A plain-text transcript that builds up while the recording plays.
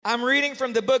I'm reading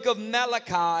from the book of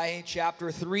Malachi,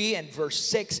 chapter 3 and verse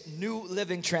 6, New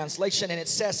Living Translation, and it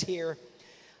says here,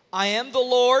 I am the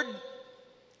Lord,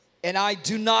 and I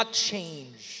do not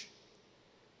change.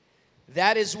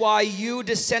 That is why you,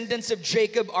 descendants of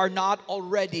Jacob, are not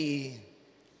already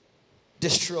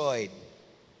destroyed.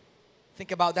 Think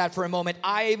about that for a moment.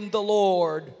 I am the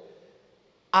Lord,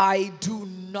 I do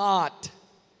not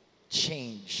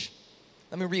change.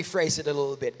 Let me rephrase it a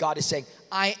little bit. God is saying,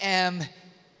 I am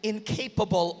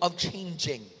incapable of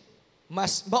changing.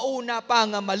 Mas mauna pa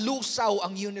nga malusaw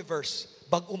ang universe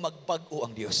bago magbago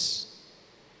ang Diyos.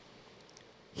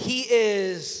 He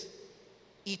is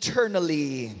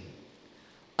eternally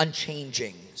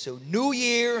unchanging. So new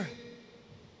year,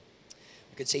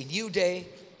 you could say new day,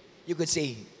 you could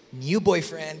say new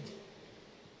boyfriend,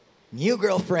 new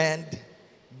girlfriend,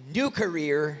 new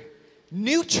career,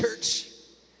 new church,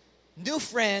 new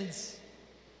friends,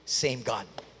 same God.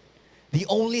 The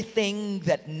only thing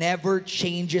that never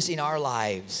changes in our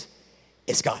lives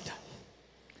is God.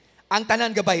 Ang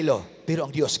tanan gabaylo, pero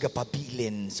ang Diyos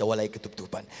gapabilin sa walay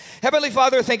katuptupan. Heavenly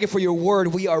Father, thank you for your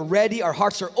word. We are ready. Our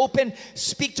hearts are open.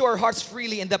 Speak to our hearts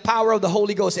freely in the power of the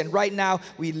Holy Ghost. And right now,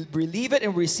 we believe it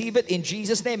and receive it in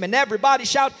Jesus' name. And everybody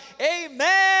shout,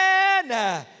 Amen!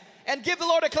 And give the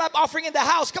Lord a clap offering in the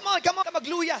house. Come on,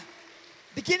 magluya.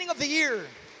 Beginning of the year.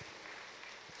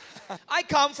 I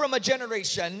come from a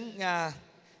generation nga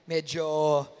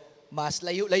medyo mas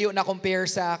layo-layo na compare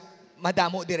sa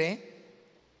madamo dire.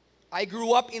 I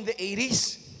grew up in the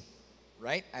 80s,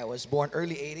 right? I was born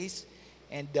early 80s.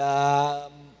 And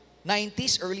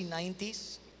 90s, early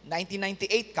 90s.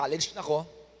 1998, college na ako.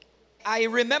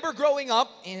 I remember growing up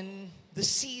in the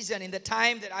season, in the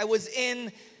time that I was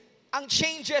in, ang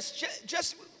changes,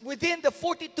 just within the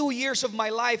 42 years of my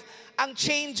life, ang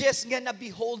changes nga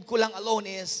na-behold ko lang alone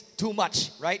is too much,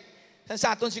 right?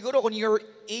 Sa aton siguro, kung you're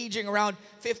aging around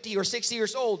 50 or 60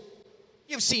 years old,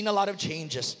 you've seen a lot of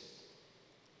changes.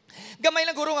 Gamay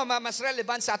lang guro nga mas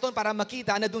relevant sa aton para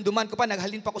makita na dunduman ko pa,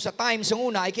 naghalin pa ko sa time. So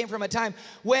una, I came from a time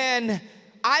when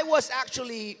I was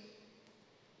actually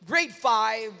grade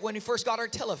 5 when we first got our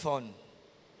telephone.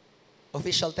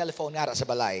 Official telephone nga sa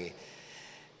balay.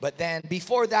 But then,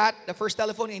 before that, the first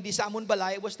telephone hindi sa amon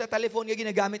balay was the telephone nga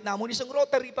ginagamit namon. Isang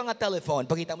rotary pa nga telephone.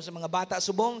 Pakita mo sa mga bata,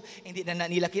 subong, hindi na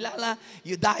nila kilala.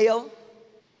 You dial.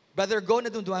 Brother, go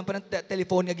na dunduan pa ng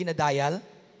telephone nga ginadial.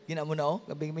 Gina mo na, oh.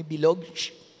 May bilog.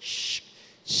 Shh, shh,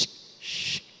 shh,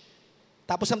 shh.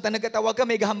 Tapos ang nagkatawag ka,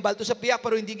 may gahambal to sa piyak,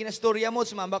 pero hindi ginastorya mo.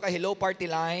 Sumamba ka, hello, party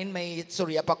line. May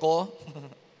storya pa ko.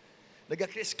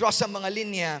 Nag-criss-cross ang mga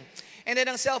linya. And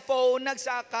then ang cellphone,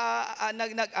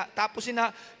 tapos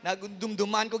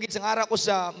nagdumduman ko gid sa ara ko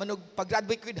sa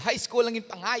pag-graduate ko high school lang yung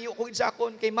pangayo ko gid sa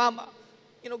akon kay mama.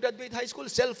 Graduate high school,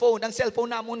 cellphone. Ang cellphone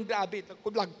namon grabe,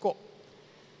 nagkudlag ko.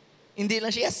 Hindi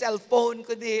lang siya cellphone,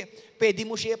 kundi pwede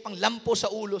mo siya pang lampo sa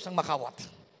ulo sang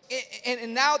makawat.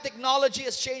 And now technology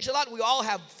has changed a lot. We all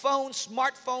have phones,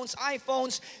 smartphones,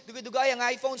 iPhones. Dugay-dugay ang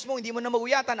iPhones mo, hindi mo na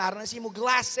mawuyatan. Ara na si mo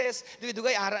glasses.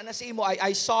 Dugay-dugay, ara na si mo.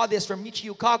 I saw this from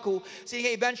Michio Kaku.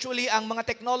 Sige, eventually, ang mga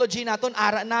technology naton,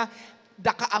 ara na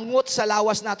dakaangot sa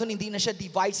lawas naton, hindi na siya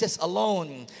devices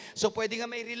alone. So pwede nga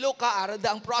may relo ka, ara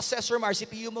da ang processor mo,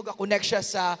 CPU mo, ga-connect siya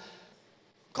sa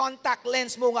contact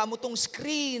lens mo, nga mo tong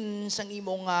screen sang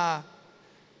imong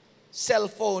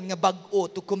cellphone nga bag-o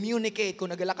to communicate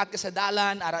kung nagalakat ka sa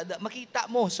dalan, makita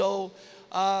mo. So,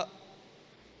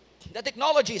 the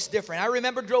technology is different. I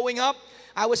remember growing up,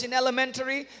 I was in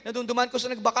elementary, nadunduman ko sa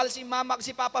nagbakal si mama at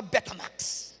si papa,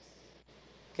 Betamax.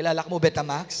 Kilala mo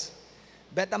Betamax?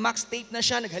 Betamax tape na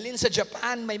siya, naghalin sa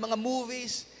Japan, may mga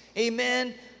movies.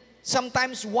 Amen.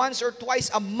 Sometimes once or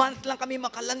twice a month lang kami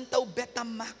makalantaw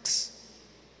Betamax.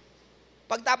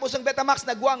 Pagtapos ng Betamax,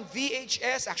 nagwang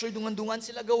VHS. Actually, dungan-dungan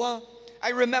sila gawa.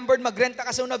 I remembered magrenta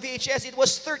ka sa una VHS. It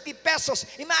was 30 pesos.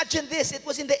 Imagine this. It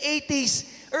was in the 80s,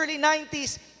 early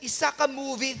 90s. Isa ka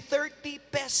movie,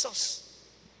 30 pesos.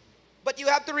 But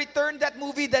you have to return that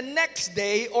movie the next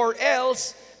day or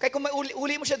else, kaya kung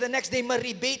uli mo siya the next day,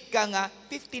 ma-rebate ka nga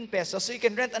 15 pesos. So you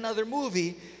can rent another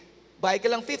movie. Bayad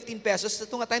ka lang 15 pesos, ito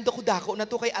nga tayong dako-dako na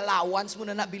to kay allowance mo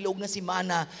na nabilog na si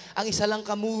Mana, ang isa lang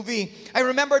ka movie. I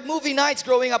remembered movie nights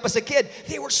growing up as a kid.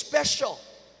 They were special.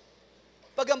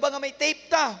 Pag ang nga may tape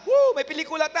ta, may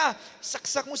pelikula ta,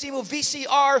 saksak mo si mo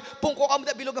VCR, pungko ka mo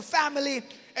na bilog ng family,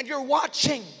 and you're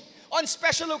watching. On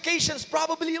special occasions,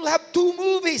 probably you'll have 2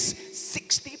 movies,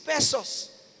 60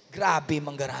 pesos. Grabe,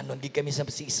 manggaranon, di kami sa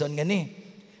season nga ni.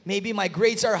 Maybe my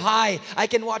grades are high, I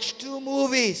can watch 2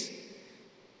 movies.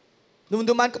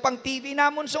 Dumduman ko pang TV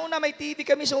namon sa una, may TV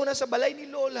kami sa una sa balay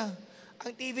ni Lola.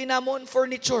 Ang TV namon,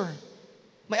 furniture.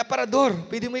 May aparador,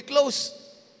 pwede mo i-close.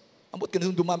 Ambot ka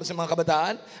nung dumama sa mga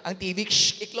kabataan, ang TV,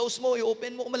 i-close mo,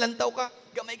 i-open mo, kung malantaw ka,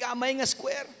 gamay-gamay nga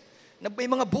square, na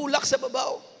may mga bulak sa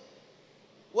babaw.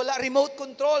 Wala remote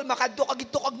control, makadto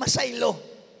kag masaylo.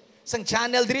 Sang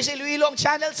channel, diri sa Iloilo, ang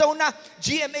channel sa una,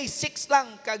 GMA 6 lang,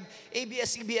 kag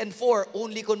ABS-CBN 4,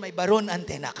 only kung may baron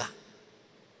antena ka.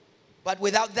 But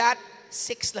without that,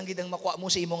 6 lang gidang makuha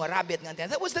mo sa imong rabbit nga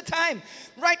antenna. That was the time.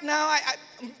 Right now,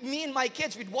 me and my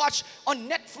kids, we'd watch on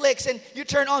Netflix and you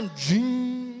turn on,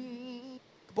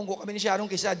 kapungko kami ni Sharon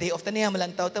kaysa day of taniya,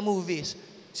 malantaw ta movies.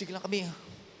 Sige lang kami,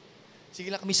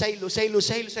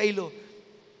 saylo.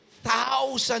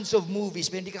 Thousands of movies,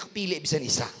 pero hindi ka kapili ibisan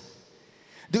isa.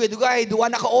 Dugay,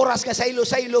 duwa na ka oras ka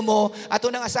saylo mo,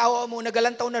 ato ng asawa mo,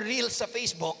 nagalantaw na reels sa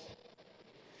Facebook.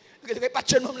 Dugay,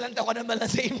 patyon mo, malantaw ka naman lang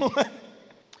sa imo.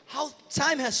 How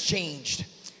time has changed.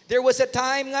 There was a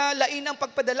time nga, lain ang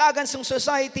pagpadalagan sa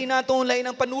society nato, lain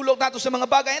ang panulog nato sa mga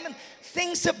bagay. And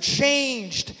things have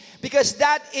changed because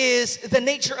that is the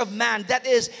nature of man. That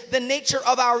is the nature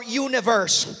of our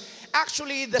universe.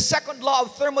 Actually, the second law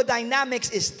of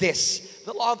thermodynamics is this,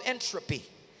 the law of entropy.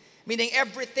 Meaning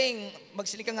everything,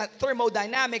 magsilika nga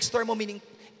thermodynamics, thermo meaning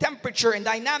temperature and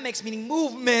dynamics meaning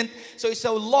movement. So it's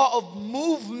a law of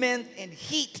movement and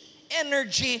heat,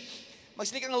 energy.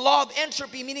 Magsilika nga law of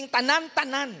entropy meaning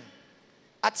tanan-tanan.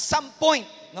 At some point,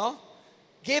 no?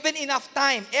 Given enough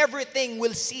time, everything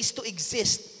will cease to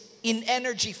exist in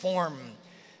energy form.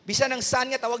 Bisan ng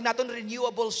sun nga, tawag natin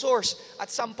renewable source.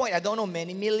 At some point, I don't know,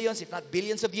 many millions, if not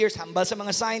billions of years, hambal sa mga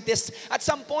scientists, at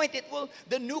some point,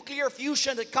 the nuclear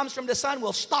fusion that comes from the sun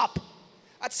will stop.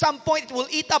 At some point, it will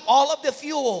eat up all of the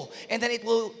fuel, and then it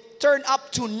will turn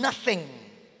up to nothing.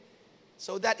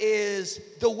 So that is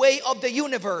the way of the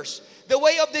universe. The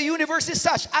way of the universe is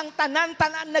such, ang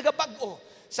tanan-tanan nagabag-o.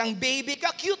 Sang baby ka,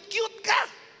 cute-cute ka.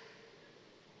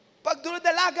 Pag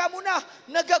dalaga mo na,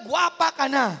 nagagwapa ka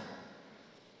na.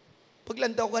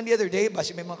 Paglantaw ka the other day,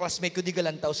 basi may mga classmate ko di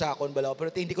galantaw sa akon balaw,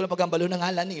 pero hindi ko lang pagambalo ng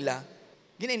ngalan nila.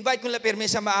 Gina-invite ko nila permi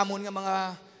sa maamon nga mga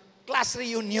class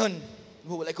reunion.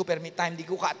 Wala ko permi time, di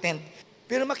ko ka-attend.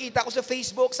 Pero makita ko sa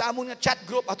Facebook, sa amon nga chat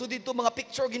group, ato dito mga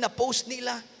picture gina-post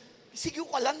nila. Sige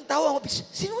ko kalantaw,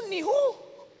 sino niyo?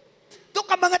 Doon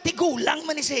ka mga tigulang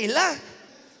man ni sila.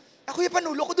 Ako yung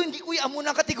panulo ko doon, hindi ko yung amo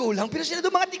ng katigulang, pero sila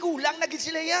doon mga tigulang, naging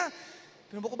sila ya.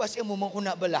 Pero bako basi ang mumang ko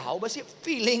na balahaw, basi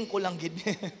feeling ko lang gid.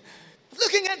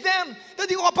 Looking at them,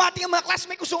 hindi ko kapati ang mga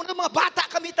classmate ko, so mga bata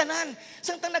kami tanan.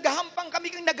 Sangtang nagahampang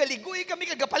kami, kang nagaligoy kami,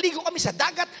 kagapaligo kami sa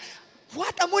dagat.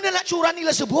 What? Amo na natsura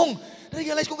nila subong.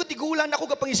 Realize ko, katigulang na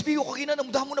ako, kapang ispiyo ko,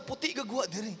 kinanamdahan mo na puti, gagawa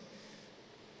diri.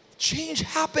 Change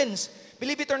happens.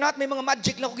 Believe it or not, may mga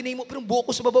magic lang ako ginahimo, pero buhok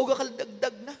ko sa babaw,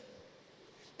 kakaldagdag na.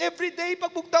 Every day,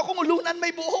 pagbugtaw ko, ulunan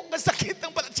may buhok, masakit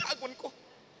ang palatsagon ko.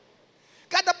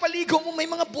 Kada paligo mo, may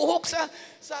mga buhok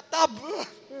sa tub.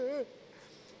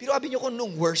 Pero abi nyo kung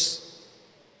nung worse,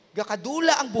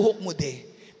 gakadula ang buhok mo de,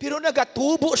 pero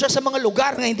nagatubo siya sa mga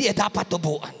lugar na hindi dapat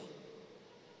tubuan.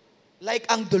 Like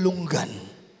ang dulunggan.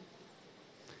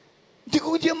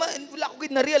 Wala ko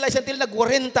na-realize until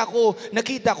nag-40 ko,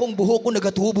 nakita kong buhok ko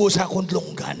nagatubo sa akong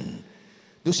lunggan.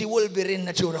 Do si Wolverine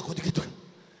na tsura ko dito.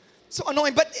 So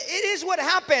annoying, but it is what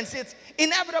happens. It's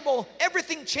inevitable.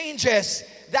 Everything changes.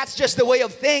 That's just the way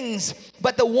of things.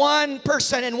 But the one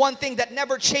person and one thing that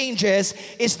never changes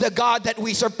is the God that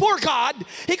we serve. Poor God,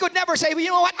 He could never say, well, you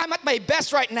know what, I'm at my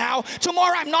best right now.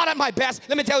 Tomorrow I'm not at my best.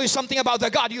 Let me tell you something about the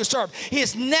God you serve. He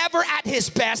is never at His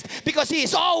best because He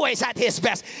is always at His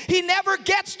best. He never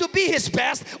gets to be His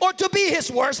best or to be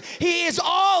His worst. He is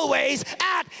always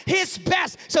at His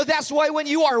best. So that's why when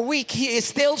you are weak, He is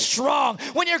still strong.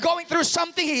 When you're going through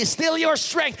something, He is still your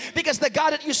strength because the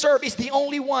God that you serve is the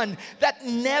only one that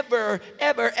never,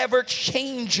 ever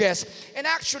changes. And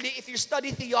actually, if you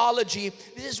study theology,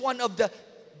 this is one of the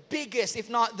biggest, if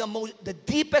not the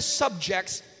deepest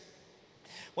subjects.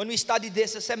 When we studied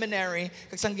this sa seminary,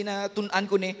 kagsang ginatunan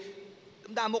ko ni,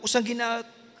 damo ko sang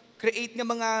gina-create nga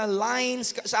mga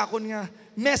lines sa akon nga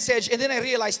message, and then I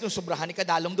realized nung sobrahan ni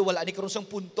kadalom do wala ni karon sang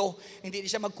punto, hindi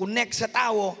siya mag-connect sa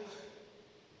tao.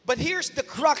 But here's the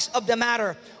crux of the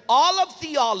matter. All of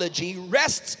theology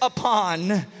rests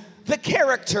upon the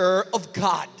character of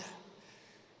God.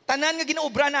 Tanan nga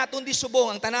ginaobra naton di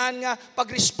subong, ang tanan nga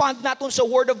pag-respond naton sa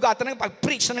Word of God, tanan nga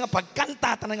pag-preach, tanan nga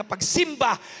pagkanta, tanan nga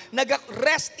pagsimba,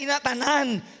 nag-rest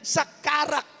inatanan sa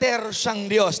karakter sang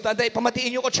Dios. Taday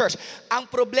pamatiin niyo ko, church. Ang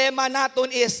problema naton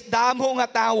is damo nga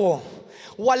tawo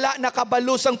wala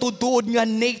nakabalo sang tutuod nga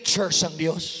nature sang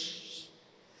Dios.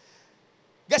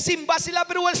 Gasimba sila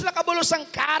pero wala sila kabalo sang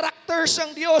character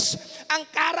sang Dios. Ang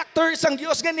character sang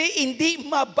Dios gani hindi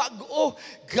mabago.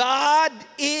 God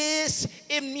is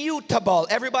immutable.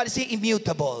 Everybody say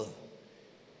immutable.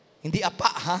 Hindi apa,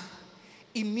 ha?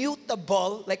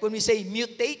 Immutable, like when we say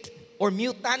mutate or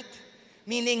mutant,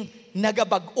 meaning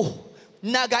nagabago,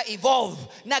 naga-evolve,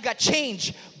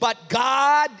 naga-change. But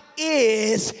God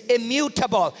is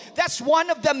immutable. That's one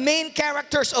of the main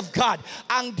characters of God.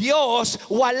 Ang Diyos,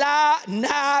 wala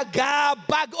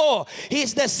nagabago.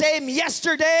 He's the same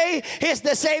yesterday, He's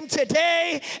the same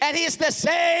today, and He's the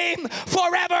same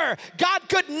forever. God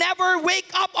could never wake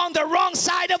up on the wrong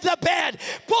side of the bed.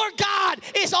 Poor God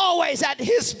is always at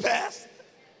His best.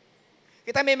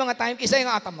 Kita may mga time, kisa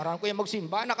yung atamaran ko yung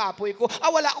magsimba, nakaapoy ko,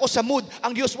 wala ako sa mood.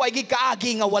 Ang Diyos, wagi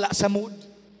kaagi nga wala sa mood.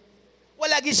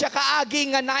 Wala gi siya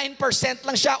kaagi nga 9%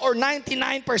 lang siya or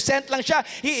 99% lang siya.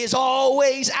 He is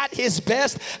always at His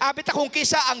best. Abit akong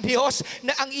kisa ang Diyos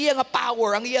na ang iya nga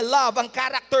power, ang iya love, ang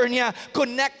character niya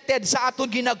connected sa aton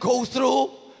gina-go through.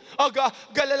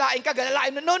 Galalain ka,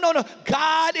 galalain. No.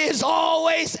 God is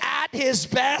always at His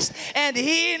best and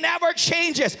He never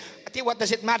changes. What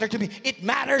does it matter to me? It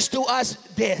matters to us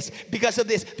because of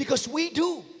this. Because we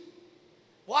do.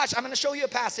 Watch, I'm going to show you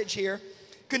a passage here.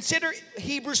 Consider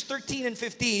Hebrews 13 and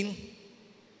 15.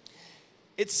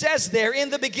 It says there, in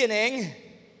the beginning,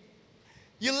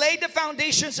 you laid the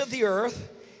foundations of the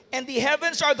earth, and the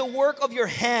heavens are the work of your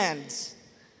hands.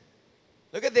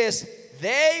 Look at this.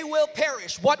 They will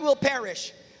perish. What will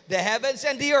perish? The heavens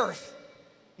and the earth.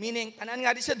 Meaning, tanan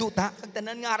nga di sa duta,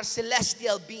 tanan nga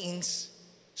celestial beings,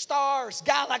 stars,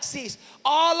 galaxies,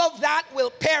 all of that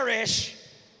will perish.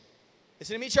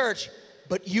 Listen to me, church.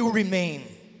 But you remain.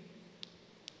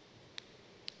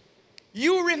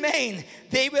 You remain.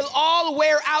 They will all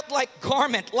wear out like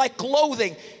garment, like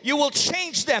clothing. You will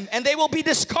change them and they will be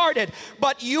discarded.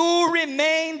 But you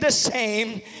remain the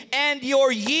same and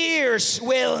your years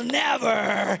will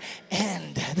never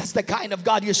end. That's the kind of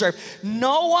God you serve.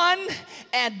 No one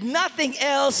and nothing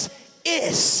else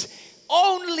is.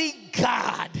 Only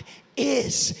God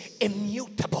is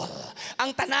immutable.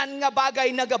 Ang tanan nga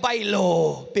bagay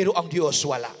nagabaylo, pero ang Diyos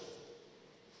wala.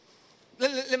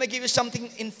 Let me give you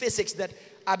something in physics that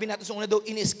abi natin sa una daw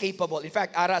inescapable. In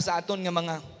fact, ara sa aton nga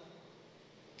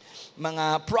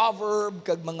mga proverb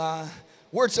kag mga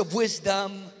words of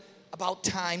wisdom about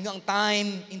time. Ang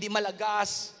time hindi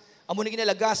malagas. Amo na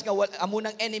ginalagas nga amo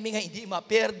nang enemy nga hindi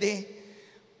maperde.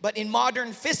 But in modern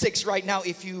physics right now,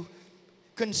 if you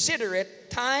consider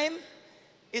it, time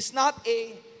is not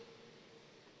a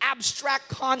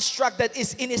abstract construct that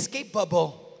is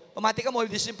inescapable. Pamatika mo,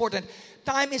 this is important.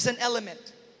 Time is an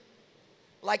element,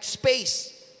 like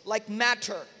space, like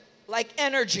matter, like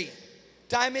energy.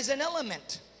 Time is an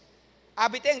element.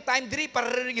 Abiteng time diri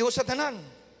para sa tanan.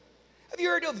 Have you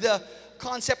heard of the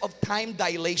concept of time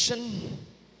dilation?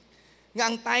 Nga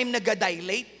ang time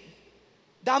naga-dilate.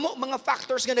 Damo mga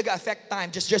factors nga naga-affect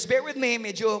time. Just bear with me,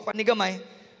 medyo panigamay.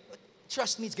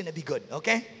 Trust me, it's gonna be good,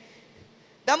 okay?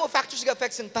 Damo factors nga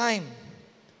affects in time.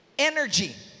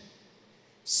 Energy,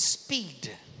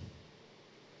 speed.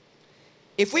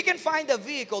 If we can find a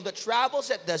vehicle that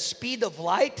travels at the speed of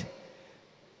light,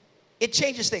 it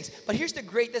changes things. But here's the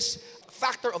greatest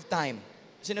factor of time.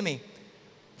 Listen to me.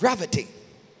 Gravity.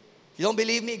 If you don't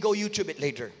believe me, go YouTube it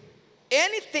later.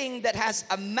 Anything that has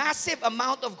a massive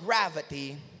amount of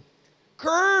gravity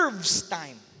curves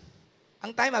time.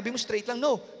 Ang time, abi mo straight lang.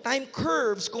 No. Time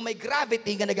curves kung may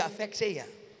gravity nga nag-affect sa iya.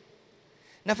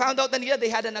 Na found out na nila they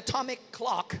had an atomic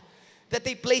clock that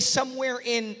they placed somewhere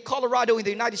in Colorado in the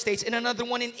United States and another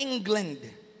one in England.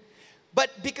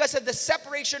 But because of the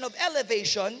separation of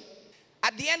elevation,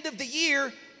 at the end of the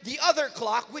year, the other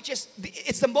clock, which is,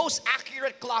 it's the most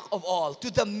accurate clock of all,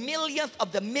 to the millionth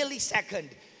of the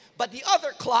millisecond. But the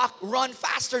other clock run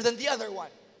faster than the other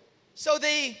one. So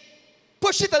they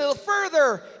pushed it a little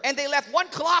further and they left one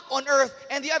clock on earth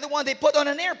and the other one they put on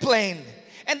an airplane.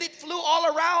 And it flew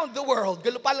all around the world.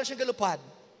 Galupad lang siyang galupad.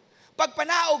 Pag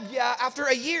panaog niya, after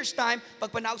a year's time,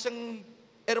 pag panaog sang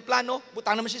aeroplano,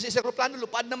 butang naman siya sa aeroplano,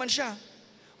 lupad naman siya.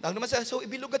 Butang naman siya, so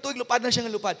ibilog ito, lupad na siya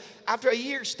ng lupad. After a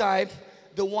year's time,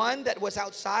 the one that was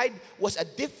outside was a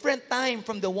different time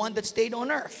from the one that stayed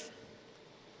on earth.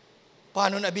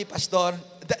 Paano nabi, Pastor?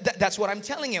 That's what I'm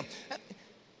telling you.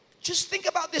 Just think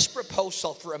about this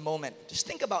proposal for a moment. Just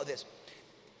think about this.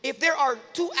 If there are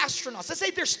two astronauts, let's say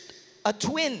there's a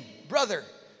twin brothers,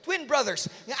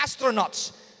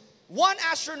 astronauts. One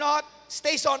astronaut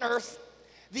stays on Earth.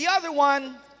 The other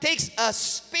one takes a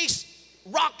space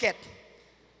rocket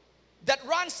that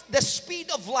runs the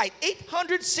speed of light,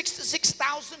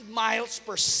 866,000 miles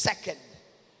per second.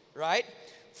 Right?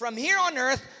 From here on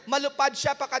Earth, malupad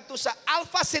siya pakadto sa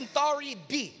Alpha Centauri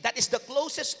B. That is the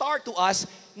closest star to us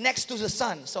next to the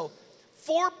sun. So,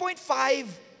 4.5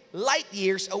 light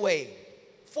years away.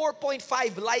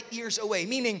 4.5 light years away.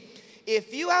 Meaning,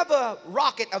 if you have a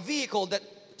rocket, a vehicle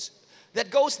that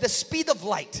goes the speed of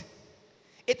light,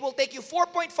 it will take you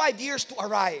 4.5 years to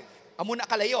arrive. Amuna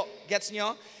kalayo. Gets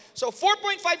nyo? So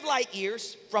 4.5 light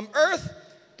years from Earth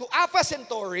to Alpha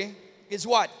Centauri is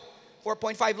what?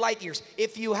 4.5 light years.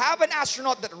 If you have an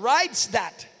astronaut that rides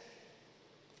that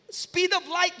speed of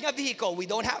light nga vehicle, we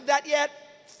don't have that yet.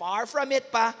 Far from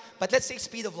it pa. But let's say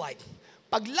speed of light.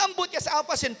 Pag lambot ka sa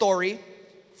Alpha Centauri,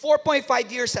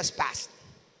 4.5 years has passed.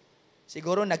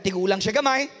 Siguro nagtigulang siya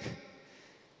gamay.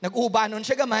 Nag-ubanon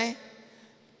siya gamay.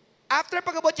 After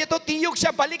pag-abot niya to, tiyog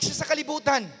siya, balik siya sa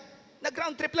kalibutan.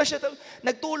 Nag-ground trip lang siya.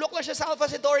 Nagtulok lang siya sa Alpha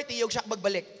Centauri, tiyog siya,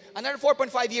 magbalik. Another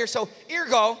 4.5 years. So,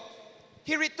 ergo,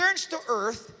 he returns to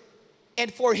Earth,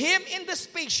 and for him in the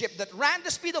spaceship that ran the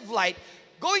speed of light,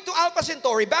 going to Alpha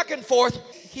Centauri, back and forth,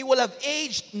 he will have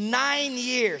aged 9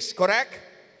 years. Correct?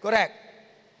 Correct.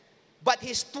 But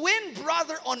his twin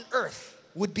brother on Earth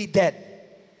would be dead.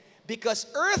 Because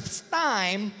Earth's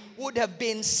time would have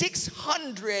been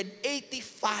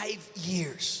 685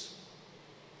 years.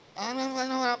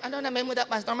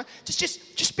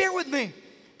 Just bear with me.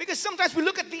 Because sometimes we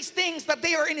look at these things that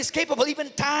they are inescapable. Even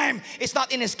time is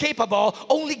not inescapable.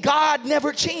 Only God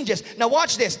never changes. Now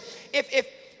watch this. If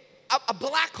a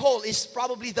black hole is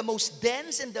probably the most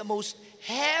dense and the most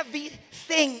heavy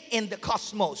thing in the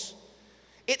cosmos.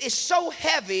 It is so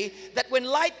heavy that when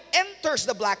light enters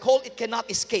the black hole, it cannot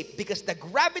escape because the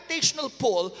gravitational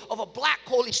pull of a black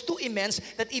hole is too immense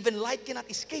that even light cannot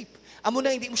escape. Amo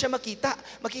na hindi mo siya makita.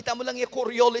 Makita mo lang yung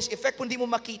Coriolis effect kung hindi mo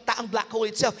makita ang black hole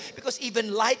itself because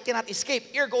even light cannot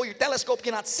escape. Ergo, your telescope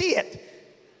cannot see it.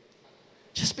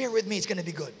 Just bear with me, it's gonna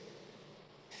be good.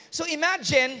 So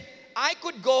imagine, I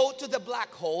could go to the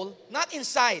black hole, not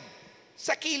inside,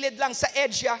 sa kilid lang, sa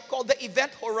edge called the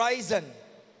event horizon.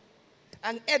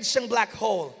 Ang edge ng black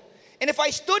hole. And if I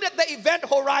stood at the event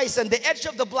horizon, the edge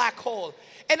of the black hole,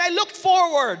 and I looked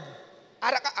forward,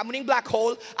 amuning black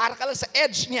hole, ara ka lang sa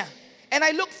edge niya. And I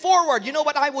looked forward, you know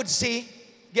what I would see?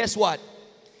 Guess what?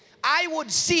 I would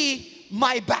see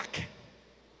my back.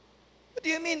 What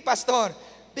do you mean, Pastor?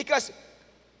 Because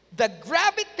the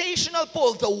gravitational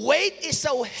pull, the weight is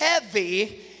so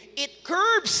heavy, it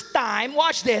curbs time,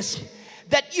 watch this,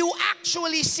 that you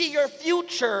actually see your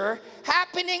future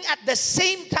happening at the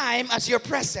same time as your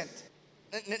present.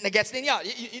 Nagets ninyo?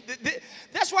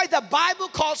 That's why the Bible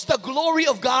calls the glory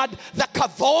of God the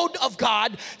kavod of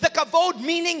God. The kavod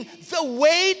meaning the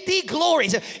weighty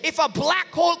glories. If a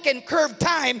black hole can curve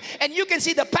time and you can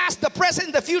see the past, the present,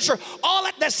 and the future all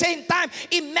at the same time,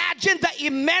 imagine the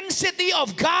immensity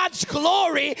of God's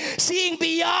glory seeing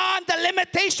beyond the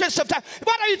limitations of time.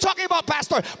 What are you talking about,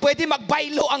 Pastor? Pwede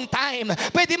magbaylo ang time.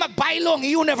 Pwede magbaylo ang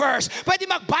universe. Pwede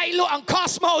magbaylo ang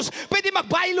cosmos. Pwede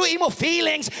magbaylo imo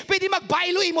feelings. Pwede magbaylo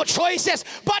imo choices,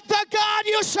 but the God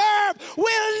you serve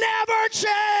will never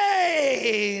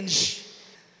change.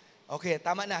 Okay,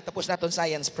 tama na. Tapos na itong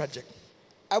science project.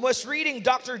 I was reading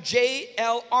Dr.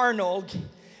 J.L. Arnold,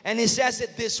 and he says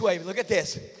it this way. Look at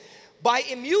this. By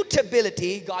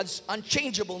immutability, God's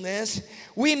unchangeableness,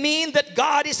 we mean that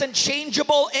God is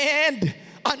unchangeable and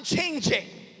unchanging.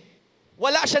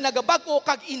 Wala siya nagabago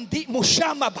kag hindi mo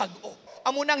siya mabago.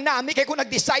 Amo nang nami kay kung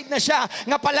nag-decide na siya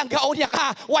nga palanggaon niya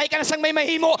ka, why ka na sang may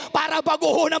mahimo para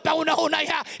baguhon ang tauna-una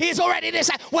niya. He's already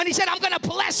decided. When he said, I'm gonna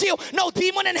bless you, no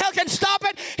demon in hell can stop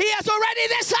it. He has already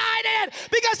decided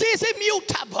because he's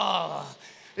immutable.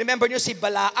 Remember niyo si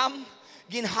Balaam?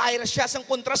 Ginhire siya sang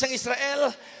kontra sang Israel.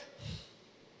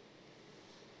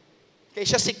 Kaya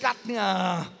siya sikat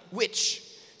nga witch,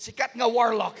 sikat nga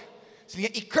warlock.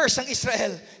 Sige, i-curse ang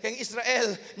Israel. Kaya ang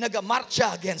Israel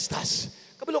nagamarcha against us.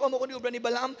 Kabalo ka mo kung ni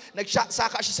Balaam,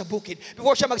 nagsaka siya sa bukid.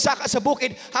 Before siya magsaka sa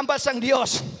bukid, hambal sang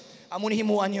Diyos. Amo ni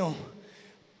himuan niyo.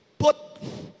 Put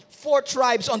 4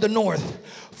 tribes on the north,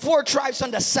 4 tribes on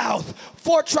the south,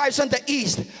 4 tribes on the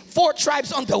east, 4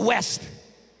 tribes on the west.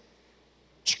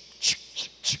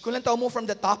 Kung lang tao mo from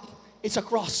the top, it's a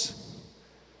cross.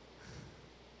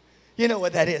 You know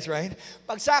what that is, right?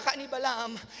 Pagsaka ni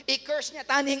Balaam, i-curse niya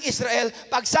taning Israel.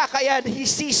 Pagsaka yan, he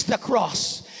sees the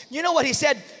cross. You know what he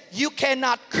said? You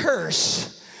cannot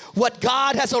curse what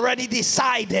God has already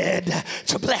decided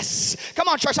to bless. Come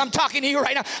on, church, I'm talking to you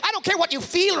right now. I don't care what you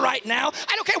feel right now.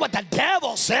 I don't care what the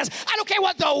devil says. I don't care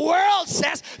what the world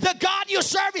says. The God you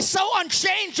serve is so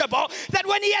unchangeable that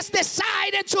when he has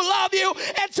decided to love you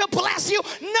and to bless you,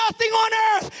 nothing on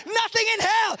earth, nothing in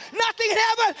hell, nothing in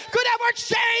heaven could ever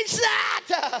change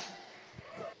that.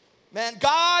 Man,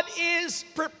 God is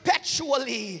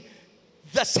perpetually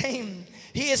the same.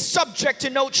 He is subject to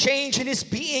no change in his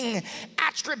being,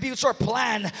 attributes, or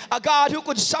plan. A God who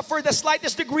could suffer the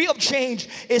slightest degree of change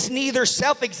is neither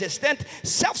self-existent,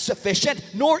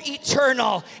 self-sufficient, nor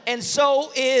eternal, and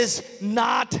so is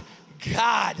not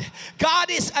God. God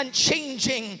is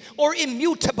unchanging or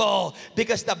immutable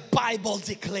because the Bible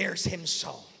declares him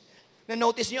so.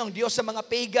 Na-notice niyo ang Diyos sa mga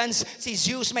pagans, si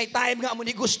Zeus may time nga mo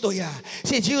ni gusto ya.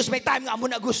 Si Zeus may time nga mo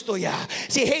na gusto ya.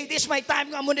 Si Hades may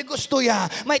time nga mo ni gusto ya.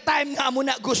 May time nga mo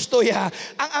na gusto ya.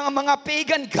 Ang mga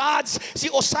pagan gods, si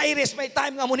Osiris may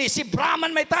time nga mo ni. Si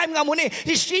Brahman may time nga mo ni.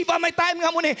 Si Shiva may time nga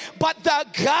mo ni. But the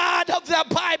God of the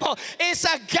Bible is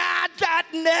a God that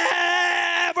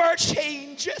never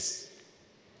changes.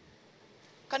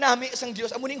 Kanami isang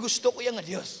Diyos, amuning gusto ko yung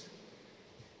Diyos.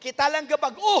 Kita lang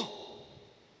kapag,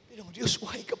 pero Diyos,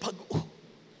 why kapag,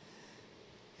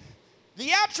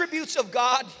 The attributes of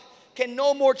God can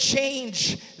no more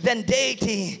change than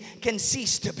deity can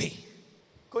cease to be.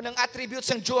 Kung ang attributes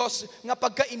ng Diyos nga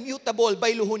pagka-immutable,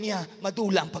 bayluhon niya,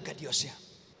 madula ang pagka-Diyos niya.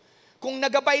 Kung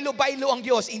nagabaylo-baylo ang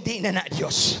Diyos, hindi na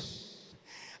Diyos.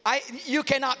 You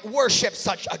cannot worship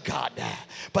such a God,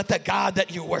 but the God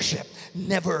that you worship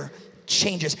never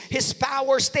changes. His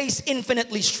power stays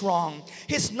infinitely strong.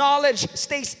 His knowledge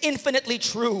stays infinitely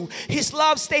true. His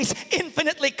love stays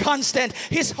infinitely constant.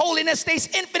 His holiness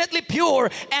stays infinitely pure.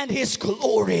 And His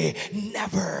glory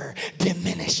never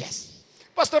diminishes.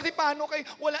 Pastor, di paano kay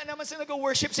wala naman sa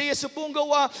nag-worship sa Yesu pong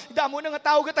gawa, damo na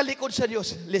nga tao nga talikod sa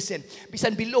Dios. Listen,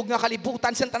 bisan bilog nga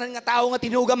kalibutan sa tanan nga tao nga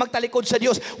tinuga magtalikod sa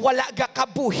Dios, wala ga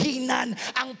kabuhinan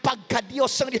ang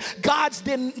pagka-Dios sa Dios. God's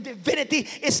divinity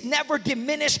is never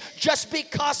diminished just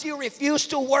because you refuse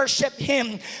to worship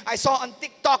Him. I saw on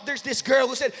TikTok, there's this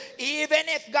girl who said, even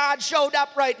if God showed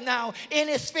up right now in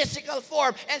His physical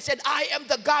form and said, I am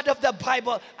the God of the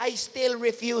Bible, I still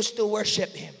refuse to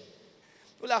worship Him.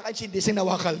 Wala kang sindising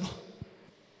nawakal mo.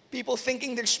 People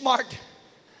thinking they're smart.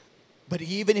 But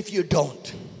even if you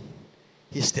don't,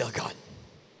 He's still God.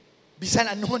 Bisan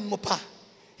anuhon mo pa,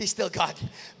 He's still God.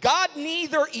 God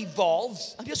neither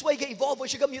evolves. Ang Diyos, why ka-evolve? Why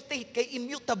siya ka-mutate? Kay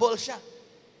immutable siya.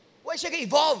 Why siya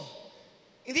ka-evolve?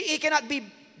 He cannot be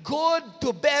good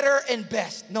to better and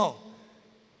best. No.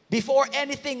 Before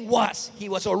anything was, He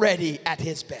was already at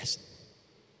His best.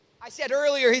 I said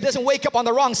earlier, He doesn't wake up on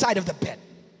the wrong side of the bed.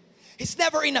 He's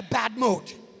never in a bad mood.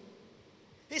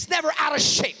 He's never out of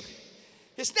shape.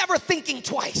 He's never thinking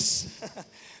twice.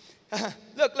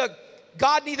 Look.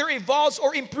 God neither evolves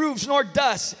or improves, nor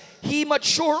does He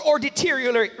mature or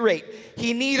deteriorate.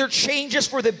 He neither changes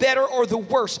for the better or the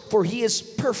worse, for He is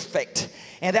perfect.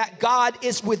 And that God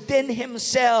is within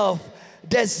Himself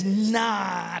does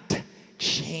not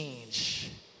change.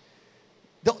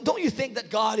 Don't you think that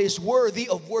God is worthy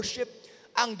of worship?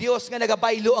 Ang Diyos nga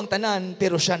nagabaylo ang tanan,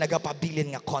 pero siya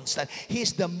nagapabilin nga constant.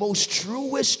 He's the most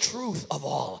truest truth of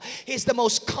all. He's the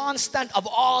most constant of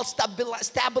all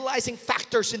stabilizing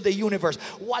factors in the universe.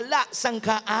 Wala sang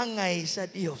kaangay sa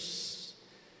Diyos.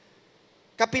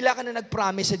 Kapila ka na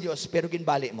nag-promise sa Diyos, pero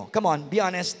ginbali mo. Come on, be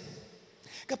honest.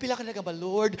 Kapila ka na ba,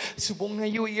 Lord, subong na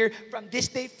New Year, from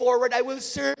this day forward, I will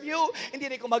serve you.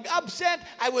 Hindi na ko mag-absent.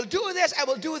 I will do this, I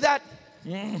will do that.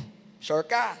 Sure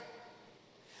ka?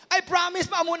 I promise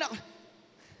pa muna.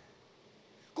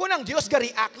 Kung ang Diyos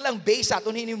ga-react lang based sa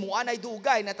aton hinimuan ay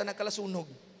dugay na tanagkalasunog.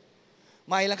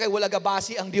 May lang kay wala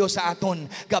gabasi ang Diyos sa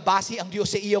aton. Gabasi ang Diyos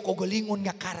sa iyo ko galingon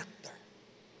nga karakter.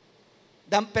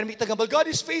 Permita gambal, God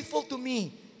is faithful to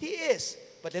me. He is.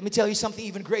 But let me tell you something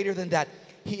even greater than that.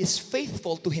 He is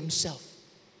faithful to Himself.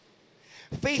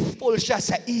 Faithful siya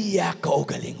sa iya ko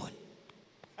galingon.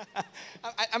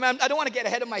 I don't want to get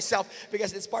ahead of myself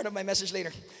because it's part of my message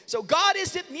later. So God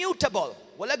is immutable.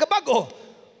 Wala gabago.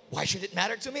 Why should it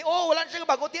matter to me? Wala siya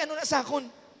gabago. Ti ano na sa akon?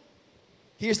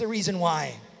 Here's the reason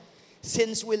why.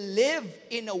 Since we live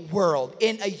in a world,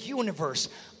 in a universe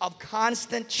of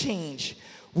constant change,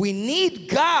 we need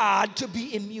God to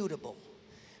be immutable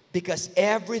because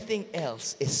everything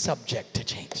else is subject to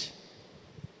change.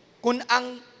 Kung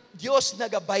ang Diyos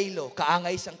nagabaylo,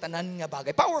 kaangay sang tanan nga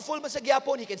bagay. Powerful man sa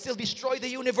gyapon, He can still destroy the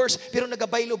universe, pero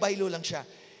nagabaylo-baylo lang siya.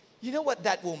 You know what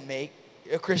that will make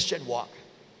a Christian walk?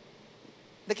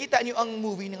 Nakita niyo ang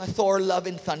movie ng Thor, Love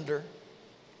and Thunder?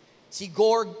 Si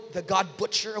Gorg, the God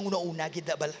Butcher, ang una-una,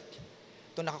 gidabala.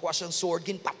 Ito nakakuha siyang sword,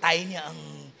 ginpatay niya ang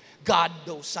God,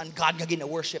 though son, God nga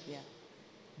gina-worship niya.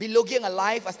 Bilog niya nga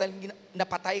life, hasta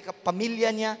napatay ka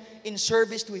pamilya niya in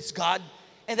service to his God.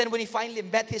 And then when he finally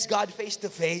met his God face to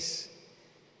face,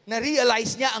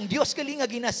 na-realize niya ang Diyos kaling nga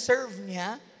gina-serve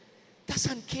niya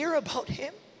doesn't care about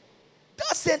him.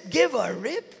 Doesn't give a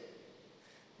rip.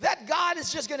 That God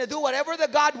is just gonna do whatever the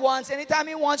God wants anytime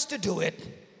He wants to do it.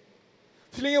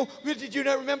 Feeling you, well, did you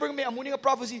not remember me? I'm winning a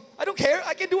prophecy. I don't care.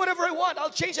 I can do whatever I want.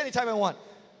 I'll change anytime I want.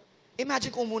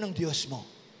 Imagine kung munang Diyos mo.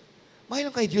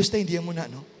 Mahilang kay Diyos na hindi mo na,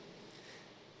 no?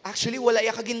 Actually, wala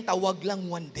ya kagintawag lang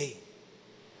one day.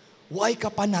 Why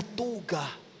ka pa natuga,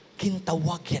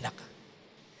 kintawag yan ka.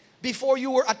 Before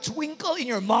you were a twinkle in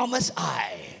your mama's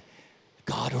eye,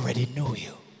 God already knew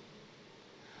you,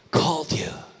 called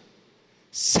you,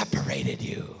 separated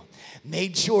you,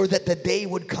 made sure that the day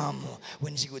would come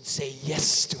when you would say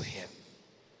yes to Him.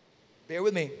 Bear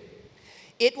with me.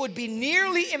 It would be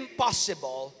nearly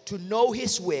impossible to know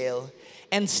His will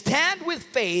and stand with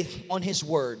faith on His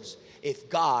words if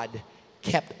God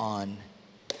kept on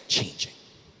changing.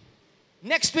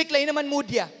 Next week, lain naman mood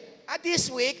ya. This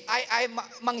week, ay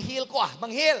manghil ko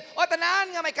manghil. O,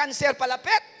 tanahan nga may cancer,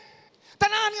 palapit.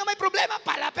 Tanahan nga may problema,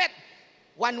 palapit.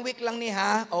 1 week lang ni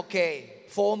ha, okay.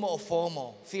 FOMO,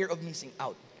 fear of missing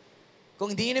out.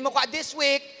 Kung hindi mo ka this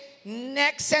week,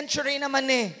 next century naman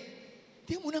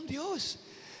Hindi mo ng Diyos.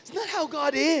 It's not how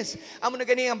God is. Amo na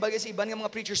gani ang bagay sa iban ng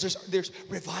mga preachers, there's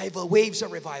revival, waves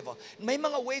of revival. May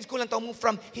mga waves ko lang mo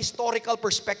from historical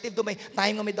perspective, do may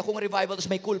time nga may dakong revival, tapos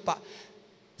may kulpa.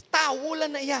 Wala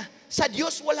na iya. Sa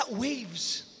Diyos, wala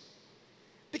waves.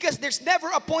 Because there's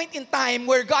never a point in time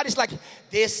where God is like,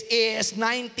 this is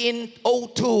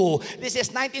 1902, this is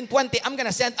 1920, I'm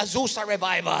gonna send Azusa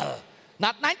revival.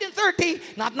 Not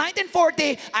 1930, not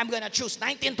 1940, I'm gonna choose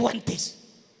 1920s.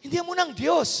 Hindi mo ng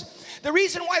Diyos. The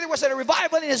reason why there was a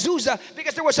revival in Azusa,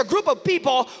 because there was a group of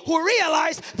people who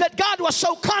realized that God was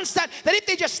so constant that if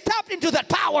they just tapped into that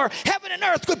power, heaven and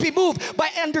earth could be moved by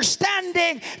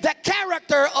understanding the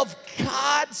character of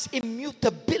God's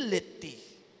immutability.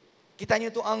 Kita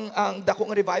niyo ito ang dakong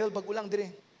revival, bagulang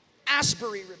dire.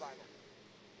 Asbury revival.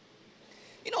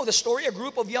 You know the story, a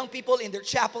group of young people in their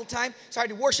chapel time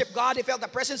started to worship God. They felt the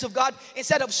presence of God.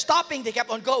 Instead of stopping, they kept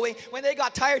on going. When they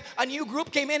got tired, a new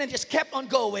group came in and just kept on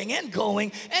going and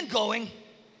going and going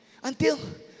until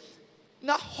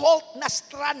na-halt,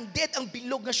 na-stranded ang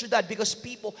bilog na syudad because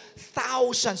people,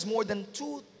 thousands, more than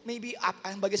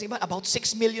about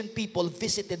 6 million people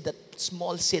visited that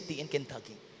small city in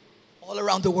Kentucky. All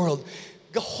around the world.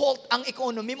 Gahalt ang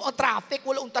economy mo, ang traffic,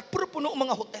 wala untat, puro puno ang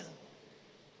mga hotel.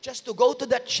 Just to go to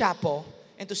that chapel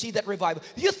and to see that revival.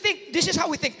 You think, this is how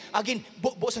we think, again,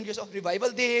 boss ang Diyos, revival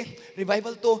day,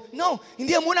 revival to. No,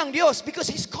 hindi mo ang Diyos because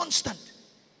He's constant.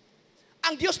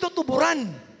 Ang Diyos to tuburan.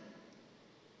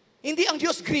 Hindi ang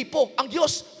Diyos gripo, ang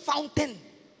Diyos fountain.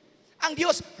 Ang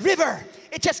Diyos river.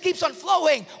 It just keeps on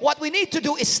flowing. What we need to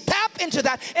do is tap into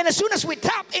that, and as soon as we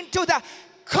tap into the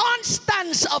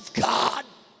constance of God,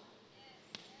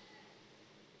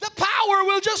 the power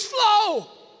will just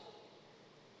flow.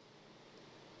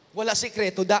 Wala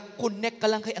sikreto, connect ka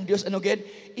lang kay ang Diyos,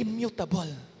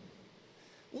 immutable.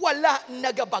 Wala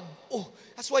nagabag-o.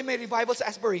 That's why may revival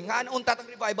sa Asbury. Nga untat ang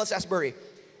revival sa Asbury?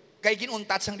 Kay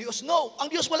ginuntat sang Diyos? No,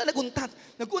 ang Diyos wala naguntat.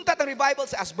 Naguntat ang revival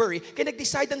sa Asbury, kaya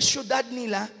nag-decide ang syudad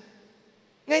nila,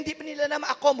 nga hindi pa nila na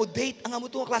ma-accommodate ang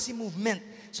amutong klase movement.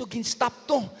 So, gin-stop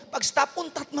to. Pag-stop,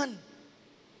 untat man.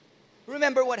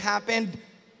 Remember what happened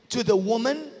to the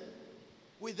woman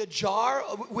with the jar,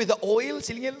 with the oil?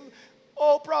 Silingin,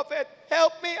 oh, prophet,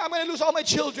 help me. I'm going to lose all my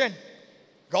children.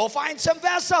 Go find some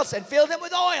vessels and fill them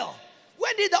with oil.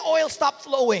 When did the oil stop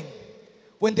flowing?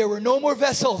 When there were no more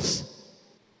vessels.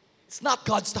 It's not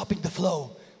God stopping the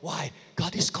flow. Why?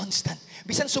 God is constant.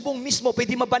 Bisan subong mismo,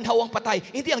 pwede mabanhaw ang patay.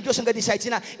 Hindi ang Diyos ang ga-decide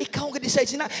sina. Ikaw ang ga-decide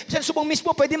sina. Bisan subong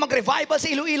mismo, pwede mag-revival sa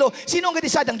Iloilo. Sino ang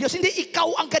ga-decide ang Diyos? Hindi,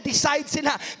 ikaw ang ga-decide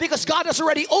sina. Because God has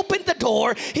already opened the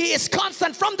door. He is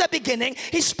constant from the beginning.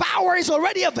 His power is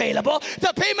already available.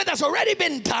 The payment has already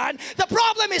been done. The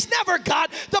problem is never God.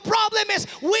 The problem is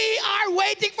we are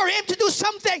waiting for Him to do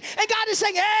something. And God is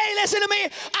saying, hey, listen to me.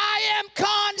 I am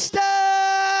constant.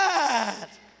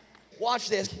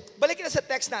 Watch this. Balikin na sa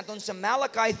text natin sa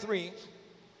Malachi 3.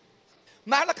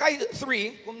 Malachi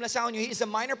 3, kung nasahan nyo, he is a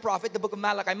minor prophet, the book of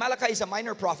Malachi. Malachi is a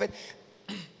minor prophet,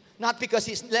 not because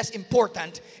he's less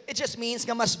important. It just means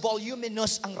nga mas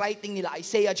voluminous ang writing nila,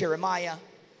 Isaiah, Jeremiah.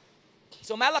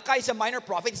 So Malachi is a minor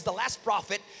prophet. It's the last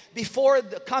prophet before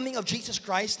the coming of Jesus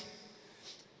Christ.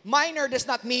 Minor does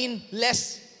not mean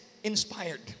less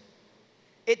inspired.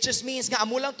 It just means nga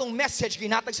amo lang tong message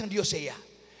ginatag sang Dios iya.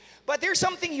 But there's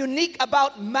something unique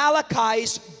about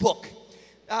Malachi's book.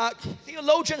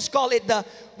 Theologians call it the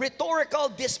rhetorical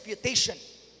disputation.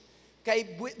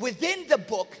 Kay within the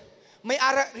book, may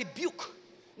rebuke.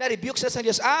 Na-rebuke sa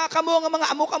Diyos. Kamo nga mga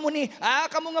amo kamo ni.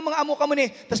 Kamo nga mga amo kamo ni.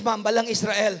 Tas mambalang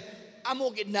Israel.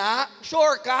 Amo gid na?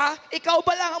 Sure ka? Ikaw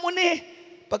ba lang amo ni?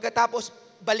 Pagkatapos,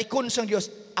 balikon sang Dios,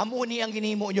 amuni ang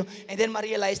ginimo nyo. And then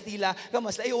ma-realize nila,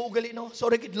 kamas layo ugali no.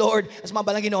 Sorry kid Lord, as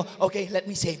mabalang Ginoo, okay, let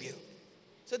me save you.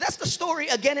 So that's the story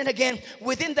again and again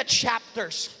within the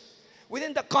chapters.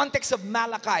 Within the context of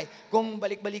Malachi. Kung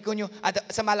balik-balikon nyo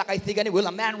at sa Malachi 3, will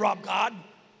a man rob God?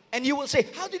 And you will say,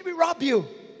 how did we rob you?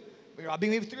 We're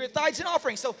robbing you through your tithes and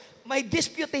offerings. So may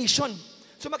disputation.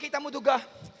 So makita mo duga,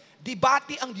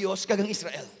 debate ang Diyos kagang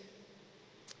Israel.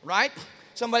 Right?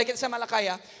 So balik sa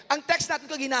Malakaya, ang text natin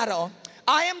ko ginara,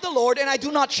 I am the Lord and I do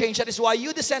not change. That is why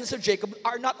you descendants of Jacob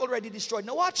are not already destroyed.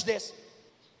 Now watch this.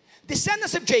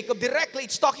 Descendants of Jacob, directly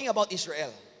it's talking about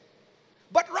Israel.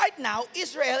 But right now,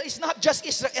 Israel is not just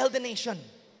Israel the nation.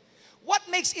 What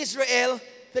makes Israel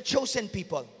the chosen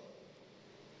people?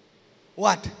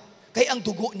 What? Kaya ang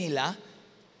dugo nila,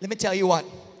 let me tell you what.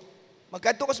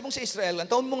 Magkatukas mong sa Israel, ang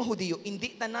taon mong Hudiyo,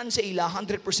 hindi tanan sa ila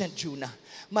 100% Jew na.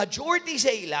 Majority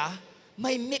sa ila,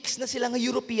 may mix na sila ng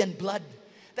European blood.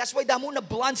 That's why damo na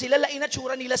blonde sila, lain na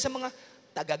tsura nila sa mga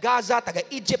taga-Gaza,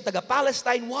 taga-Egypt,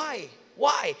 taga-Palestine. Why?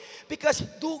 Why? Because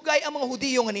dugay ang mga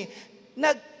Hudiyo nga ni,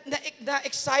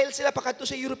 na-exile sila pakato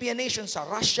sa European nations, sa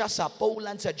Russia, sa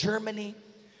Poland, sa Germany,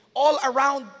 all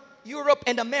around Europe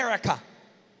and America.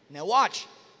 Now watch.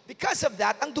 Because of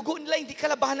that, ang dugo nila, hindi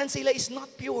kalabanan sila is not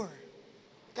pure.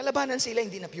 Kalabanan sila,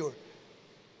 hindi na pure.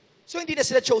 So hindi na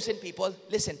sila chosen people.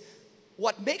 Listen,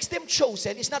 what makes them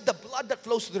chosen is not the blood that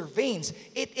flows through their veins.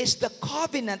 It is the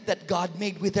covenant that God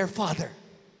made with their father.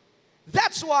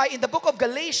 That's why in the book of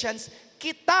Galatians,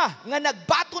 kita nga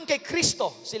nagbaton kay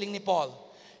Kristo, siling ni Paul.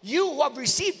 You who have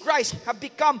received Christ have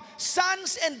become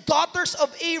sons and daughters of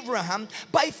Abraham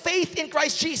by faith in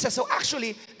Christ Jesus. So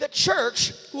actually, the church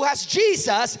who has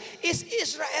Jesus is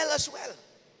Israel as well.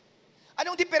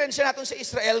 Anong diferensya natin sa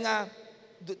Israel nga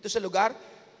doon sa lugar?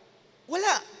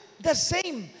 Wala. The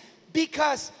same.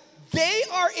 Because they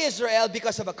are Israel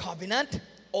because of a covenant,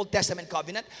 Old Testament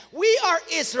covenant. We are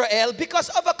Israel because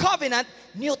of a covenant,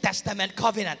 New Testament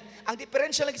covenant. Ang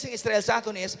diferensya lang sa Israel sa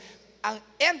atin is, ang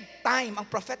end time, ang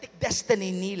prophetic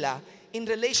destiny nila in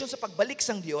relation sa pagbalik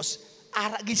sang Diyos,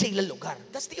 aragin sa ilang lugar.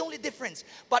 That's the only difference.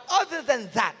 But other than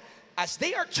that, as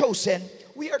they are chosen,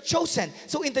 we are chosen.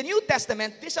 So in the New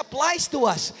Testament, this applies to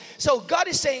us. So God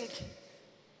is saying,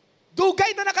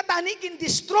 dugay na nakatanig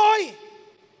destroy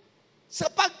sa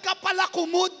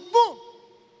pagkapalakumod mo,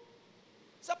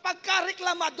 sa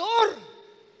pagkareklamador,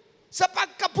 sa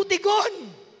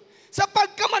pagkaputigon, sa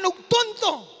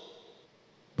pagkamanugtunto.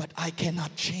 But I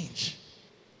cannot change.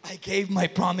 I gave my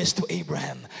promise to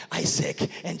Abraham, Isaac,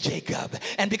 and Jacob.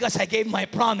 And because I gave my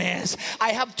promise,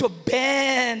 I have to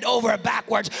bend over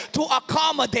backwards to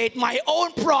accommodate my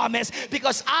own promise.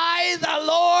 Because I, the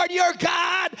Lord your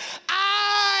God,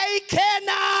 I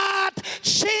cannot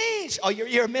change. Oh,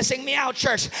 you're missing me out,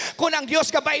 church. Kung ang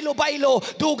Diyos ka baylo-baylo,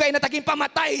 dugay na taging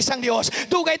pamatay sang Diyos,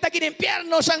 dugay taging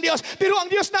impyerno sang Diyos. Pero ang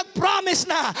Diyos nag-promise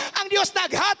na, ang Diyos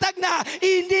naghatag na,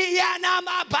 hindi yan na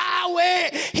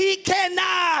mabawi. He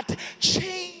cannot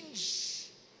change.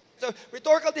 So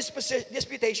rhetorical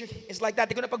disputation is like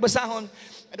that. Di ko na pagbasahon.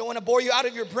 I don't want to bore you out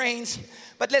of your brains.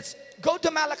 But let's go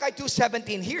to Malachi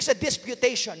 2:17. Here's a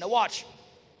disputation. Now watch.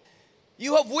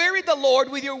 You have wearied the Lord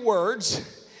with your words.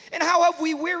 And how have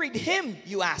we wearied Him,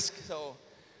 you ask? So,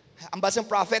 ang basang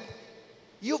prophet,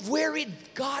 you've wearied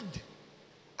God.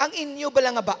 Ang inyo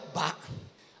balang nga ba?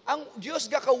 Ang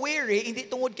Diyos gaka-weary, hindi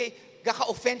tungod kay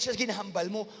gaka-offense siya, ginahambal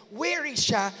mo. Weary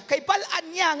siya, kay balaan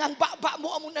niya ang baba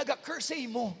mo amo naga-curse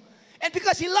mo. And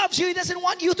because He loves you, He doesn't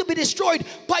want you to be destroyed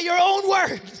by your own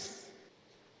words.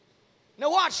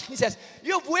 Now watch, He says,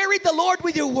 you have wearied the Lord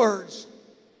with your words.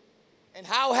 And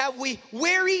how have we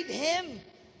wearied Him?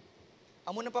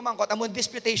 Amo na pamangkot, amo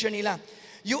disputation nila.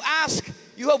 You ask,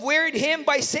 you have wearied Him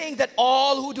by saying that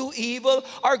all who do evil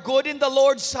are good in the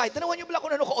Lord's sight. Tanawan niyo bala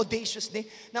kung ano ka-audacious ni,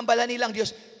 nang bala nilang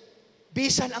Diyos.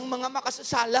 Bisan ang mga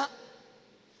makasasala,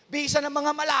 bisan ang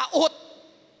mga malaot,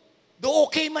 do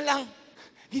okay man lang,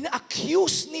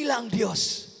 gina-accuse nila ang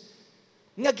Diyos,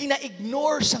 nga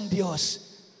gina-ignore sang Diyos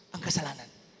ang kasalanan.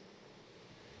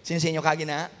 Sino sa inyo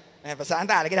kagina? Pasaan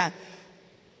ta, lagi na.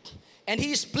 And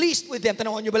He is pleased with them.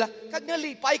 Tanawan nyo bala, kag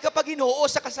nalipay ka pa Ginoo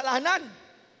sa kasalanan.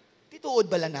 Tituod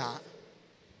bala na.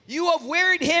 You have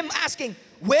wearied Him asking,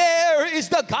 where is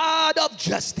the God of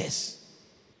justice?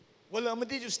 Wala man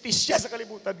di justisya sa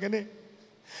kalibutan gani.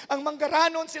 Ang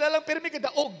manggaranon sila lang pero may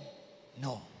kadaog.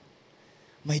 No.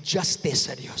 May justice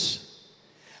sa Diyos.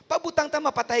 Pabutang ta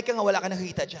mapatay ka nga wala ka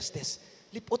nakikita justice.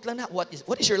 Lipot lang na. What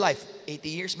is your life? 80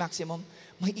 years maximum?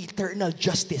 May eternal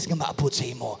justice nga maabot sa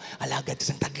imo. Alagad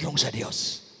sa tadlong sa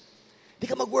Diyos. Di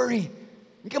ka mag-worry.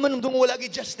 Di ka manundong wala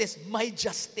justice. May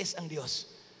justice ang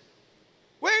Diyos.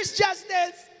 Where's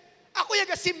justice? Ako yung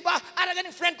nagasimba, ara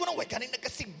ganing friend ko na, way ganing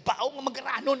nagasimba, o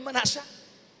magaranon man na siya.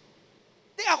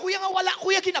 Di ako yung wala,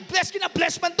 kuya,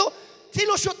 kina-bless man to.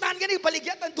 Silusyutan ganing,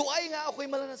 baligyan ang duay nga, ako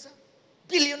yung malanasa.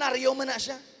 Bilyonaryo man na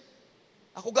siya.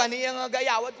 Ako gani yung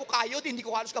gayawad ko kayo, hindi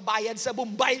ko halos kabayad sa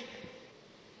Bombay.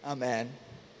 Amen.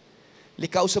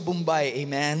 Likaw sa Bombay,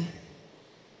 amen.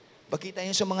 Pagkita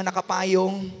nyo sa mga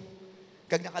nakapayong,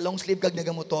 kag naka-long sleeve, kag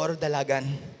nagamotor, dalagan.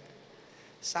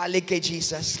 Salig kay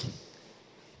Jesus.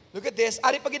 Look at this.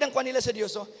 Ari pagidang kwa nila sa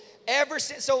Diyos. So, ever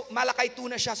since, so Malakay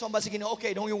 2 na siya. So, sige,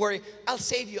 okay, don't you worry. I'll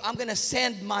save you. I'm gonna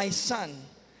send my son.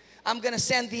 I'm gonna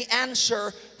send the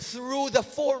answer through the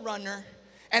forerunner.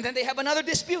 And then they have another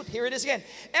dispute. Here it is again.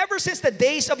 Ever since the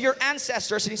days of your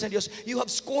ancestors, Diyos, you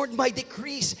have scorned my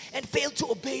decrees and failed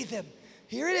to obey them.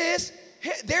 Here it is.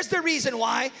 There's the reason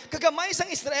why. Kagamay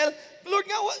sang Israel, Lord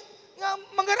nga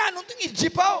mangaranon tong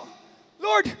Egypt.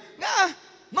 Lord, nga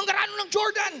mangaranon ng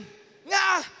Jordan. Nga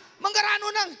manggarano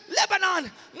ng Lebanon,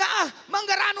 nga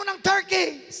manggarano ng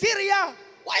Turkey, Syria.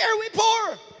 Why are we poor?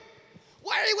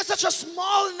 Why are we such a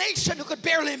small nation who could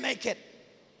barely make it?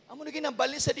 Amo na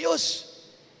ginambali sa Dios.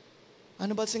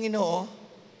 Ano ba sa Ginoo?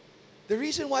 The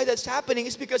reason why that's happening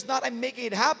is because not I'm making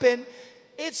it happen,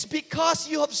 it's because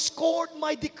you have scorned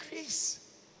my decrees.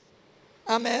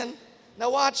 Amen. Now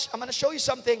watch, I'm going to show you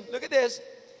something. Look at this.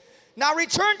 Now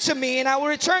return to me and I will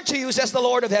return to you, says the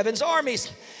Lord of heaven's armies.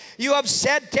 You have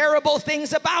said terrible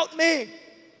things about me.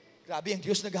 Grabe ang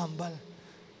Diyos naghambal.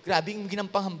 Grabe ang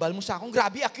ginampanghambal mo sa akon.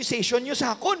 Grabe accusation nyo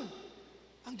sa akon.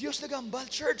 Ang Diyos naghambal,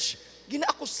 church.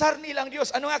 Ginaakusar nilang Diyos.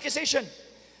 Anong accusation?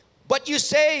 But you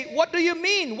say, what do you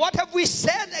mean? What have we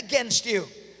said against you?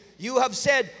 You have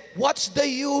said, what's the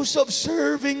use of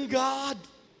serving God?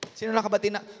 Sino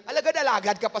nakabati na,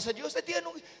 alagad-alagad ka pa sa Diyos?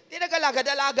 Di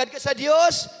nag-alagad-alagad ka sa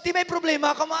Diyos? Di may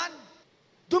problema ka man.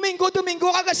 Domingo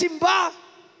ka kasimba.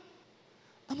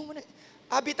 Amo mo na,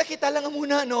 abita kita lang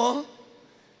muna, no?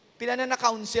 Pila na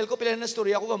na-counsel ko, pila na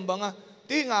na-story ako, gamba nga.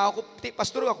 Di nga ako,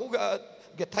 pastor ako,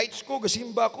 ga-tights ko,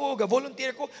 ga-simba ko,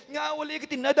 ga-volunteer ko, nga wala yung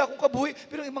tinada akong kabuhi.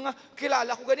 Pero yung mga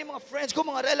kilala ko, gani, mga friends ko,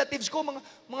 mga relatives ko,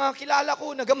 mga kilala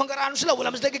ko, nagamanggarano sila,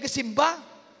 wala mas lagi ga-simba.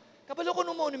 Kabalo ko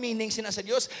nung meaning sina sa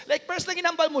Diyos. Like, first na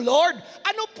ginambal mo, Lord,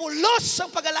 ano pulos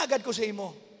ang pag-alagad ko sa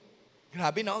imo?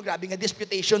 Grabe, no? Grabe nga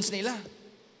disputations nila.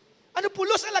 Ano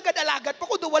pulos alagad-alagad pa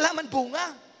ko, do wala man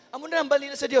bunga. Amo na nambal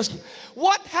nila sa Diyos.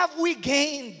 What have we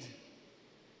gained?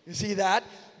 You see that?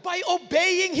 By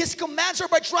obeying His commands or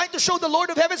by trying to show the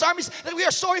Lord of heaven's armies that we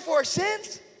are sorry for our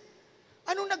sins?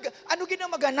 Ano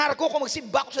ginamaganar ko kung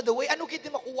magsimba ko sa the way? Ano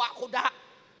makuha ko da?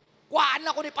 Kuhaan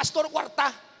ako ni Pastor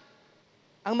Kwarta.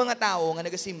 Ang mga tao nga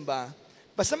nagasimba,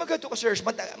 basta magkato ka church,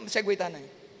 segue tanay.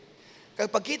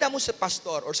 Kapag kita mo sa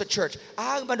pastor or sa church,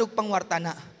 ang manug pangwarta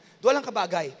na, doon lang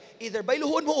kabagay. Either by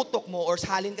luhon mo utok mo or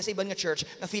salin ka sa ibang nga church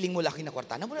na feeling mo laki na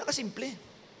kwarta. Na mo na kasimple.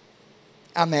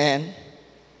 Amen.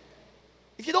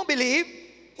 If you don't believe,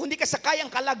 hindi ka sakay ang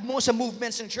kalag mo sa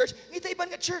movements ng church, ngita ibang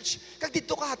nga church. Kag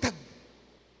dito ka hatag.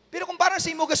 Pero kung parang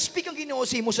sa imo ga-speak ang Ginoo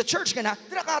sa imo sa church ka na,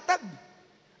 dira ka hatag.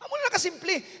 Amo na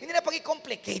kasimple. Hindi na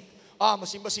pag-i-complicate.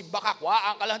 Masimba-simba ka,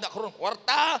 kuhaan ka lang, karon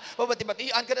kwarta,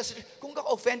 pabati-batian ka na. Kung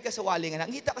ka-offend ka sa wali nga na,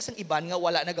 ngita ka sang iban nga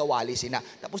wala nagawali sina,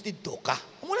 tapos dito ka.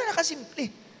 Mula na kasimple.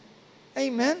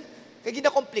 Amen? Kaya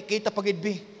gina-complicate na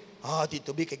pag-idbi. Dito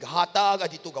bi, kay gahatag,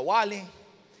 dito gawali.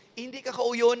 Hindi ka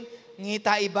kauyon,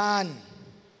 ngita iban.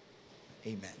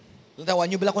 Amen. Tawan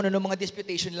nyo bala kung ano mga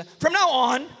disputation nila. From now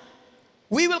on,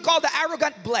 we will call the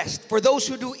arrogant blessed, for those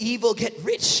who do evil get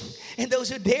rich, and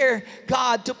those who dare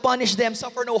God to punish them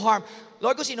suffer no harm.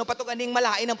 Lord, kung sino patong aning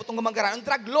malain ang putong gamanggaran, ang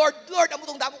drag, Lord, ang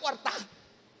putong damo kwarta.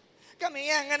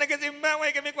 Kami nga nagasimba,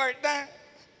 may kami kwarta.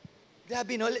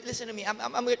 Grabe, no? Listen to me,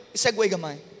 I'm segue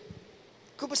gamay.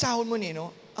 Kung basahon mo ni,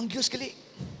 no? Ang Diyos kali,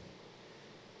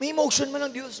 may emotion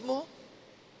man ang Diyos mo.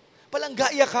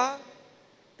 Palanggaya ka.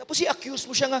 Tapos i-accuse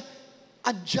mo siya nga,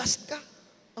 unjust ka.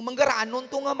 Ang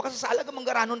manggaranon to nga makasasalag ang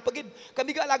manggaranon pagid.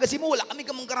 Kami gaalaga si mo, wala kami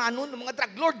ka manggaranon, mga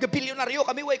drug lord, gabilyonaryo,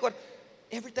 kami way kwar.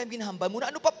 Every time ginahambal mo na,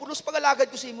 ano pa pulos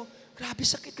pag-alagad ko sa imo? Grabe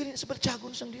sakit ka rin sa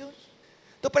baltsagon ng Diyos.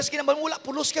 To pres kinambal mo, wala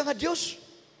pulos ka nga Diyos.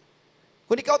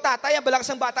 Kung ikaw tatay, ang balakas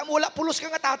ng bata mo, wala pulos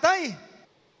ka nga tatay.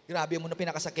 Grabe mo na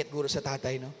pinakasakit guro sa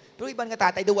tatay, no? Pero iban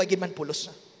nga tatay, daw wagin man pulos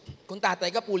na. Kung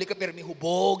tatay ka, puli ka pero may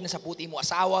hubog, nasaputi mo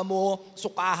asawa mo,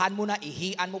 sukahan mo na,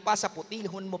 ihian mo pa,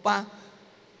 saputilhon mo pa.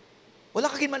 Wala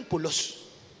ka man pulos.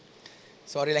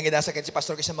 Sorry lang sakit si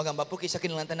pastor kasi magamba po, kisa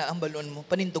kinalanta na ang balon mo,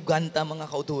 panintugan ta mga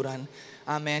kauturan.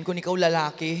 Amen. Kung ikaw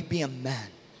lalaki, be a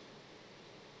man.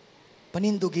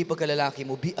 Panindugi pagkalalaki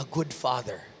mo, be a good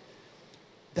father.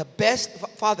 The best,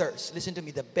 fathers, listen to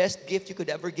me, the best gift you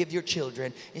could ever give your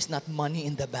children is not money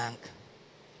in the bank.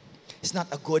 It's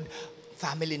not a good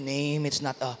family name. It's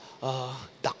not a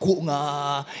dako nga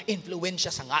influensya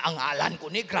sa nga ang ngalan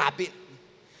ko ni. Grabe.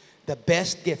 The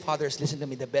best gift, fathers, listen to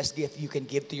me, the best gift you can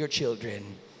give to your children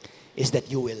is that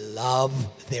you will love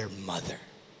their mother.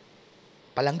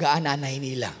 Palanggaan nanay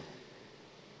nila.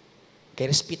 Kaya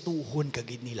respetuhon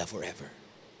kagid nila forever.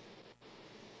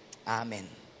 Amen.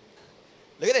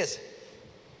 Look at this.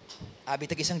 Abi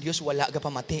tag isang Diyos, wala ga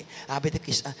pamati. Abi tag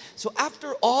So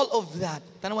after all of that,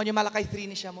 tanawan niyo Malakay 3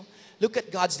 ni siya mo. Look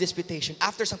at God's disputation.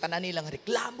 After sang tanan nilang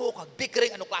reklamo, kag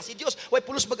bickering, ano klase Diyos, way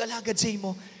pulos magalagad sa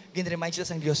imo. Gin-remind sila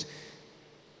sang Diyos.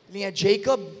 Niya,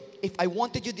 Jacob, if I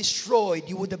wanted you destroyed,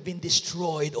 you would have been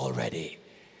destroyed already.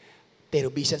 Pero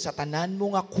bisan sa tanan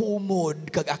mo nga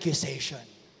kumod kag accusation,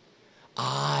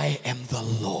 I am the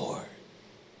Lord,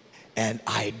 and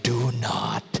I do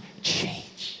not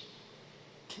change.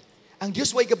 Ang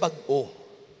Diyos way gabag-o.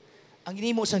 Ang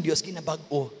ginimo sang Diyos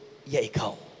ginabag-o, ya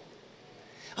ikaw.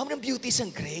 Ang ng beauty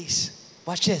sang grace.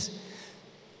 Watch this.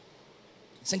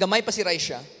 Sang gamay pa si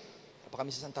Raisha, pa kami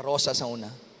sa Santa Rosa sa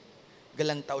una,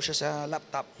 galantaw siya sa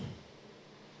laptop,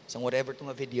 sang whatever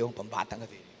itong video, pambata nga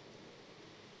video.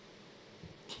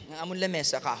 Ang amon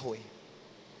lamesa, kahoy.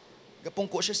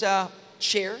 Gapungko siya sa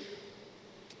chair,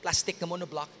 plastic na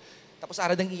monoblock, tapos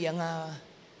aradang iya nga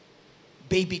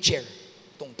baby chair,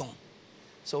 tong-tong.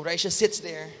 So Raisha sits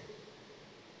there,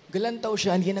 galantaw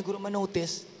siya, hindi na guro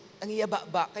manotice, ang iya ba,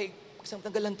 kay isang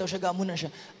galantaw siya, gamon na siya,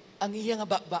 ang iya nga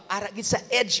ba, aragid sa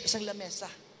edge isang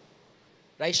lamesa.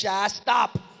 Raisha,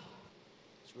 stop!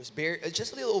 She was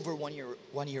just a little over 1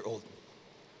 year old.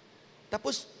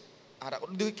 Tapos,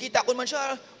 kita ko naman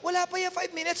siya, wala pa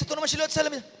 5 minutes, ito naman siya sa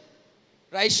lamesa.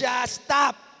 Raisha,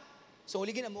 stop! So,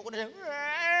 uligin na mo ko na siya,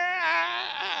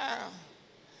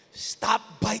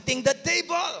 stop biting the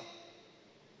table!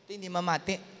 Hindi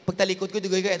mamati. Pagtalikod ko,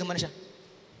 dugoy ka, ito man na siya.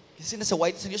 Kasi nasa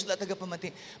white, sa Diyos, wala taga-pamati.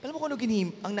 Alam mo kung ano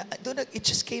ginim, it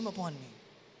just came upon me.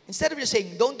 Instead of just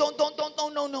saying, don't,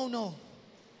 no.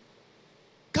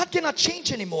 God cannot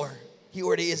change anymore. He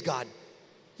already is God.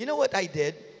 You know what I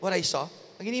did? What I saw?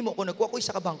 Ang ginimo ko, nagkuha ko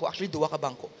isa ka bangko, actually 2 ka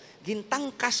bangko.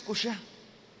 Gintangkas ko siya.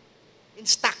 In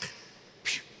stack.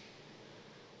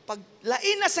 Pag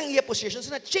lain na sang iya position,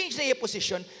 so na-change na iya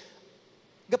position,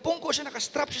 gapong ko siya,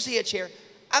 nakastrap siya sa iya chair,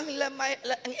 ang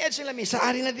edge ng lamesa,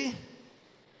 ari na di.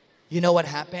 You know what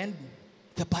happened?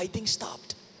 The biting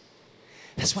stopped.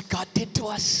 That's what God did to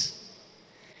us.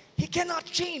 He cannot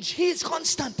change. He is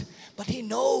constant. But He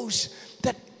knows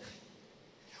that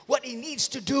what He needs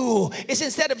to do is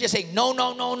instead of just saying, no,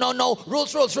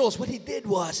 rules. What He did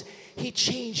was, He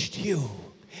changed you.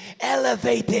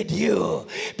 Elevated you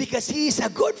because He's a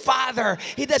good Father.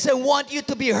 He doesn't want you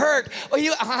to be hurt. Or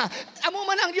you, amo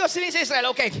man ang Diyos sa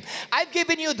Israel. Okay, I've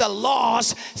given you the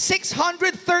laws,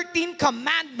 613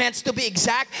 commandments to be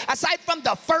exact. Aside from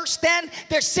the first 10,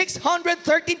 there's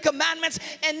 613 commandments,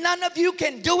 and none of you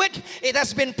can do it. It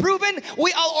has been proven.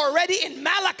 We are already in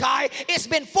Malachi. It's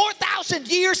been 4,000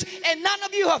 years, and none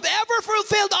of you have ever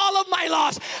fulfilled all of my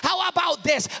laws. How about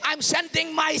this? I'm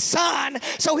sending my Son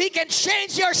so He can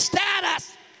change your status.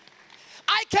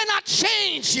 I cannot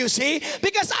change, you see,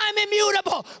 because I'm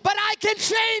immutable, but I can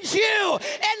change you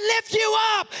and lift you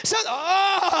up. So,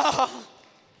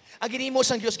 ang ginimo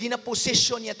sang Diyos,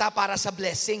 ginaposisyon niya ta para sa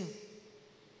blessing.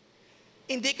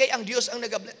 Hindi kay ang Diyos ang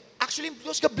nag-bless. Actually,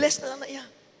 Diyos ka-bless na niya.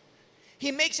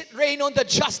 He makes it rain on the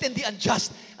just and the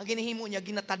unjust. Ang ginihimo niya,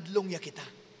 ginatadlong niya kita.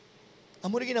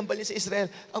 Amo rin ginambalin sa Israel.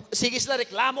 Sige sila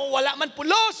reklamo, wala man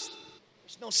pulos.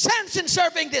 There's no sense in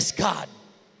serving this God.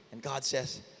 And God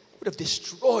says, I would have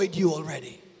destroyed you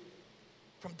already.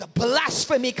 From the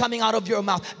blasphemy coming out of your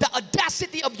mouth, the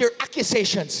audacity of your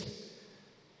accusations.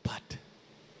 But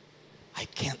I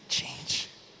can't change.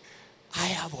 I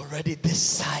have already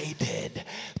decided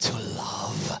to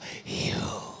love you.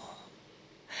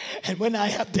 And when I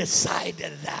have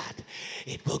decided that,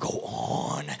 it will go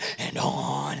on and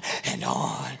on and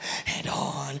on and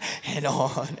on and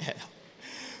on.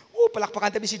 Oh,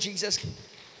 palakpakan tabi si Jesus.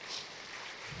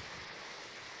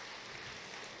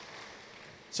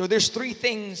 So there's 3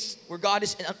 things where God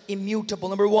is immutable.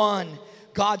 Number 1,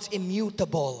 God's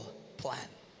immutable plan.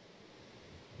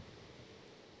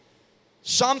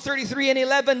 Psalm 33 and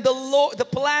 11, the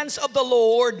plans of the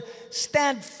Lord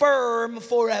stand firm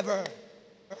forever.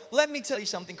 Let me tell you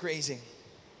something crazy.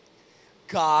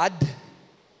 God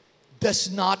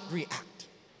does not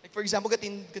react. Like for example,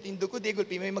 katindo ko, di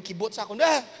gulpi, may magkibot sa ako,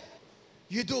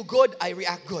 you do good, I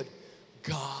react good.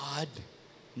 God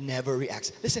never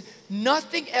reacts. Listen,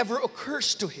 nothing ever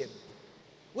occurs to Him.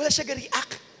 Wala siya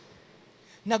ga-react.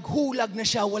 Naghulag na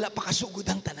siya, wala pa kasugod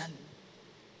ang tanan.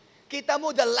 Kita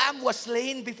mo, the Lamb was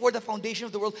slain before the foundation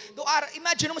of the world. Do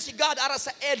imagine mo si God ara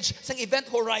sa edge sang event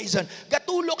horizon.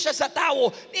 Gatulok siya sa tao.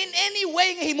 In any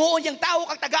way nga himuon yung tao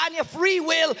kag tagaan niya free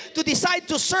will to decide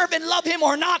to serve and love Him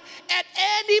or not. At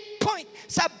any point,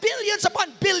 sa billions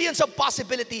upon billions of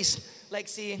possibilities. Like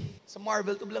sa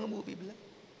Marvel, ito bilang movie.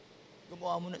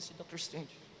 Gumawa mo na si Dr. Strange.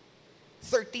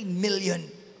 13 million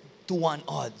to 1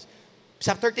 odds.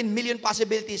 Sa 13 million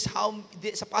possibilities,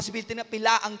 sa possibility na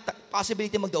pila ang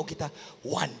possibility magdaog kita?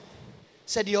 1.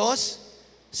 Sa Diyos,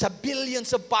 sa billions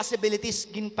of possibilities,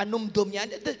 ginpanumdum yan.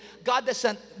 God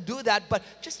doesn't do that, but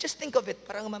just think of it.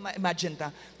 Parang ma-imagine ta.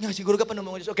 Siguro ka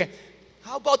panumdum. Okay,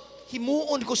 how about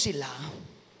himuon ko sila?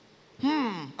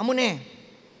 Amo ne.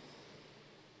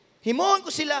 Himuon ko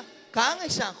sila, kangay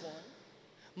sa akon.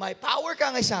 May power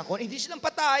kangay sa akon. Hindi silang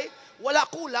patay, wala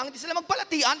kulang, hindi sila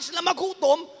magpalatian, hindi sila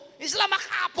magutom, hindi sila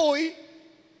makapoy.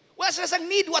 Wala silang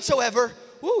need whatsoever.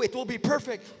 Ooh, it will be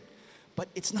perfect. But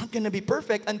it's not gonna be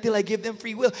perfect until I give them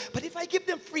free will. But if I give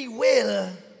them free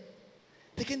will,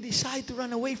 they can decide to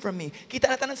run away from me. Kita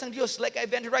na tanan sang Diyos, like I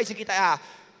evangelize, kita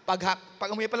pag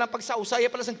amoy pa lang pagsausaya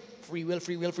pa lang sang free will.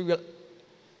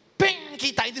 Ping!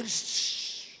 Kita ito.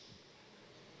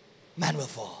 Man will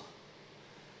fall.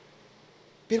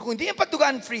 Pero kung hindi yung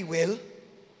pagtugaan free will,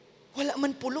 wala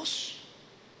man pulos.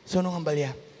 So nung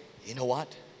hambalya, you know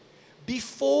what?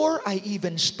 Before I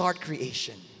even start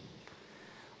creation,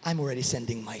 I'm already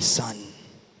sending my son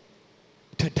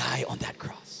to die on that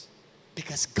cross.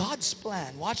 Because God's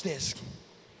plan, watch this,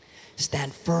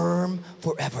 stand firm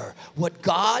forever. What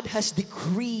God has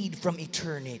decreed from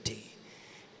eternity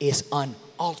is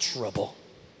unalterable.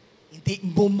 Hindi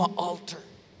mo ma-alter.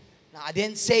 Now, I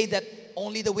didn't say that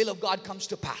only the will of God comes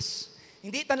to pass.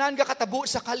 Hindi tanan ka katabo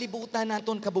sa kalibutan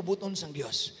naton kabubuton sang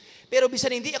Dios. Pero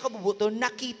bisan hindi ka kabubuton,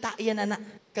 nakita yan na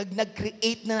kag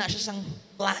nag-create na siya sang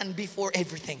plan before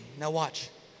everything. Now watch.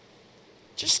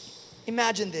 Just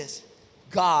imagine this.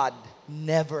 God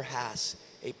never has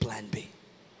a plan B.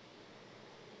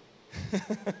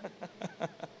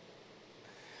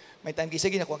 May time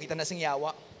kasi ginakuha kita na sang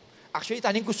yawa. Actually,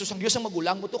 taning gusto sang Diyos ang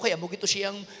magulang mo to, kaya mo gito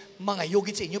siyang mga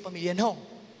yugid sa inyo, pamilya no.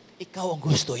 Ikaw ang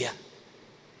gusto ya.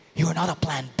 You are not a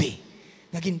plan B.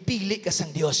 Naging pili ka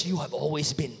sang Diyos, you have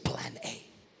always been plan A.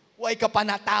 Huwag ka pa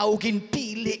natao,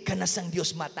 ginpili ka na sang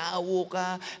Diyos. Matawo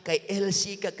ka kay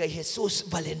Elsie, ka kay Jesus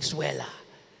Valenzuela.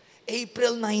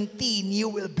 April 19, you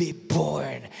will be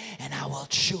born and I will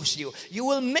choose you. You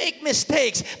will make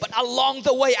mistakes, but along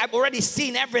the way, I've already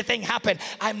seen everything happen.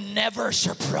 I'm never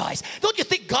surprised. Don't you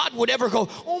think God would ever go,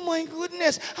 oh my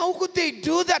goodness, how could they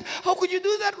do that? How could you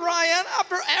do that, Ryan,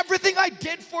 after everything I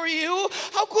did for you?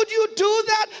 How could you do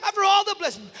that after all the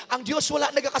blessings? Ang Diyos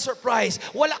wala nagka-surprise.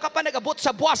 Wala ka pa nag-abot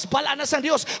sa buwas. Balaan na sang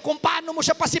Diyos kung paano mo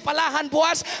siya pasipalahan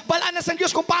buwas. Balaan na sang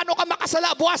Diyos kung paano ka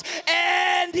makasala buwas.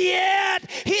 And yet,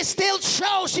 He still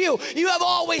chose you. You have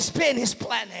always been His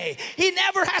plan A. He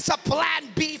never has a plan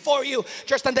B for you.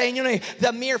 Just tandahin nyo na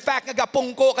the mere fact nga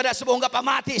gapungko kada sa buong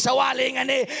pamati sa waling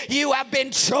ani, you have been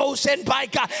chosen by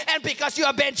God. And because you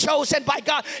have been chosen by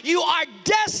God, you are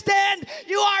destined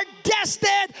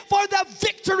for the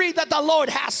victory that the Lord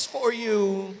has for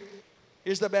you.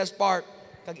 Here's the best part.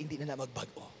 Kag hindi na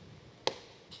magbago.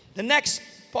 The next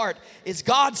part is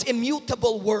God's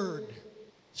immutable word.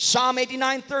 Psalm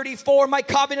 89:34, my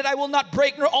covenant I will not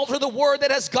break nor alter the word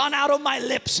that has gone out of my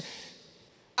lips.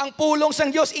 Ang pulong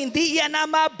sang Diyos, hindi yan na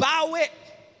mabawi.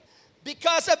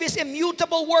 Because of His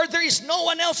immutable word, there is no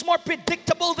one else more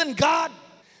predictable than God.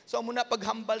 So muna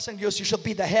paghambal sang Diyos, you shall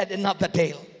be the head and not the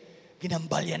tail.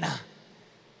 Ginambal yan na.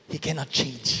 He cannot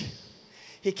change.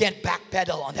 He can't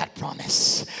backpedal on that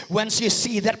promise. Once you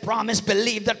see that promise,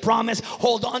 believe that promise,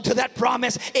 hold on to that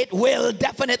promise, it will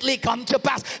definitely come to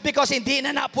pass. Because hindi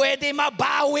na pwede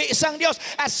mabawi isang Diyos.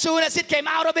 As soon as it came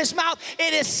out of His mouth,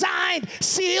 it is signed,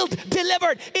 sealed,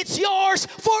 delivered. It's yours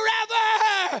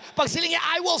forever. Pag sila niya,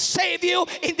 I will save you,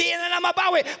 hindi na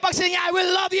mabawi. Pag sila niya, I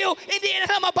will love you, hindi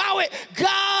na mabawi.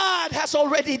 God has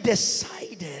already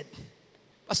decided.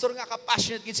 Pastor nga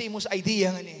ka-passionate gid sa imong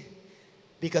idea nga ni.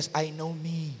 Because I know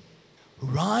me.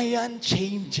 Ryan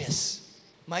changes.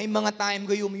 May mga time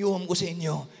ko yum-yum ko sa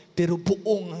inyo, pero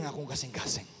buong ang akong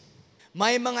kasing-kasing.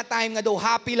 May mga time nga daw,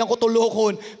 happy lang ko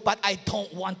tulokon, but I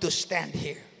don't want to stand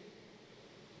here.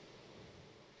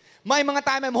 May mga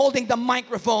time I'm holding the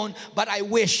microphone, but I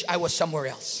wish I was somewhere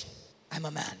else. I'm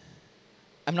a man.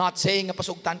 I'm not saying nga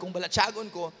pasugtan kong balatsagon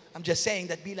ko. I'm just saying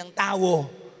that bilang tao,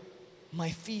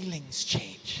 my feelings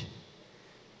change.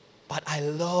 But I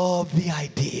love the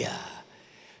idea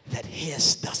that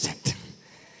His doesn't.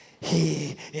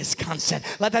 He is constant.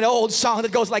 Like that old song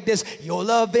that goes like this. Your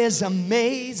love is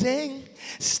amazing.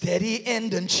 steady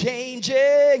and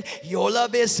unchanging. Your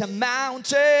love is a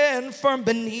mountain firm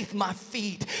beneath my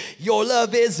feet. Your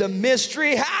love is a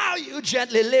mystery, how you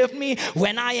gently lift me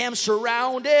when I am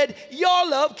surrounded. Your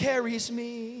love carries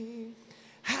me.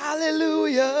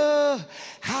 Hallelujah,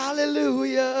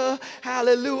 hallelujah,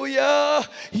 hallelujah.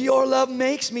 Your love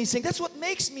makes me sing. That's what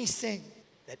makes me sing.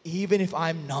 That even if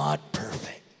I'm not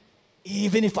perfect,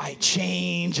 even if I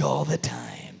change all the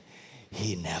time,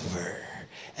 He never,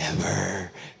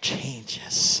 ever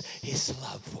changes His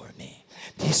love for me.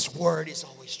 His word is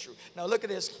always true. Now look at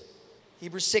this.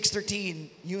 Hebrews 6:13,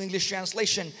 New English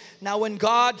Translation. Now when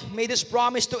God made His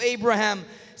promise to Abraham,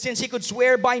 since He could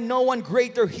swear by no one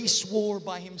greater, He swore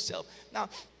by Himself. Now,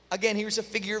 again, here's a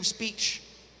figure of speech.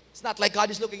 It's not like God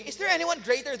is looking, is there anyone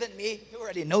greater than me? He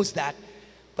already knows that.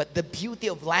 But the beauty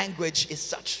of language is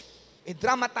such.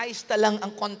 I-dramatize ta lang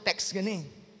ang context gani.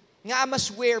 Nga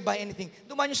ma-swear by anything.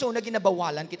 Duman yung so na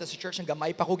ginabawalan kita sa church, ang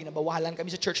gamay pa ko, ginabawalan kami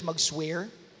sa church mag-swear.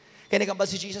 Kaya nagkamba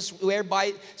si Jesus,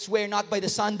 swear not by the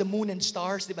sun, the moon, and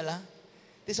stars, di ba la?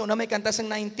 Di so na may kanta sang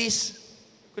 90s.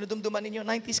 Kung nadumduman ninyo,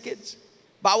 90s kids.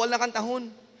 Bawal na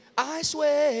kantahon. I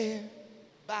swear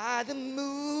by the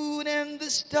moon and the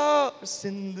stars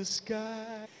in the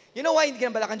sky. You know why hindi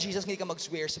ka nabalakan Jesus, hindi ka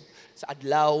mag-swear sa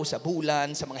adlaw, sa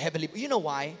bulan, sa mga heavenly... You know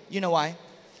why? You know why?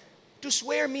 To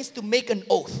swear means to make an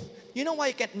oath. You know why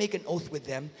you can't make an oath with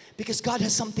them? Because God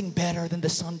has something better than the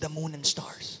sun, the moon, and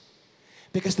stars.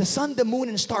 Because the sun, the moon,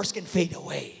 and stars can fade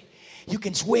away. You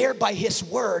can swear by His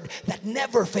word that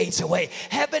never fades away.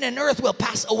 Heaven and earth will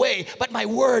pass away, but my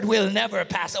word will never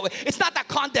pass away. It's not a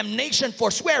condemnation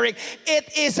for swearing.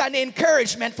 It is an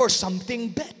encouragement for something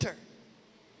better.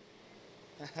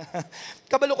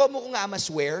 Kabalo ko mo kung nga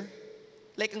ma-swear.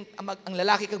 Like ang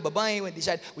lalaki kag babae when they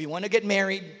said, we want to get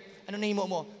married. Ano na himo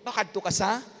mo? Makadto ka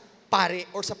sa pare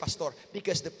or sa pastor.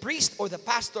 Because the priest or the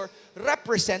pastor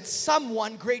represents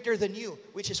someone greater than you.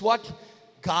 Which is what?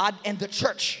 God and the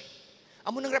church.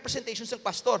 Amo ng representation sa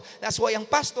pastor. That's why ang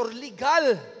pastor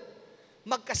legal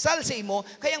magkasal sa imo.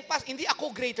 Kaya hindi ako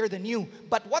greater than you.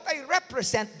 But what I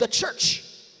represent, the church,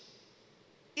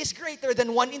 is greater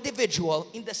than one individual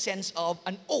in the sense of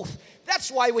an oath. That's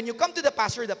why when you come to the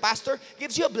pastor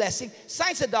gives you a blessing,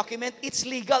 signs a document, it's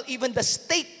legal. Even the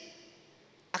state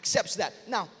accepts that.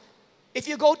 Now, if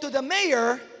you go to the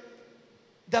mayor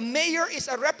is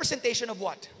a representation of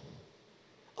what?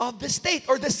 Of the state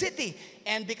or the city.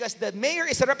 And because the mayor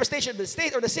is a representation of the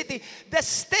state or the city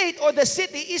or the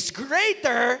city is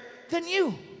greater than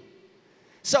you.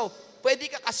 So,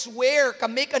 pwede ka swear, ka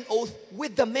make an oath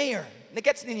with the mayor.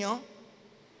 Nagets ninyo?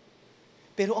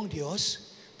 Pero ang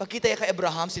Diyos, pagkita ya kay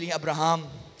Abraham, sila Abraham,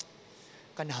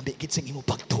 kanami, gid sing imo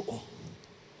pagtuo.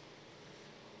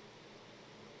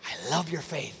 I love your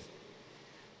faith.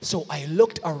 So I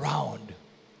looked around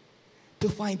to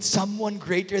find someone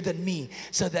greater than me,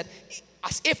 so that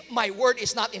as if my word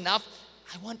is not enough,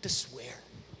 I want to swear.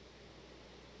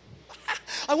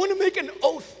 I want to make an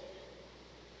oath.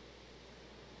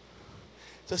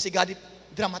 So si God,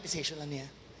 dramatization lang niya.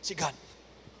 Si God,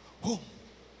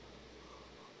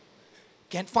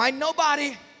 can't find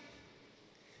nobody.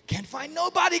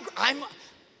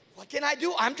 What can I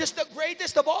do? I'm just the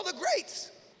greatest of all the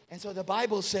greats. And so the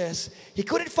Bible says he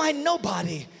couldn't find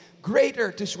nobody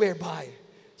greater to swear by.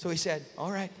 So he said,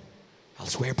 all right, I'll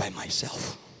swear by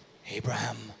myself.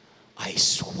 Abraham, I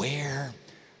swear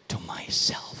to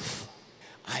myself.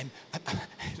 I'm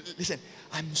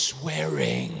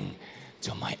swearing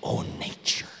to my own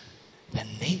nature. The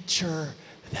nature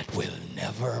that will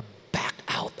never back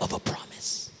out of a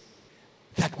promise.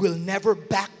 That will never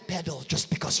backpedal just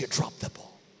because you dropped the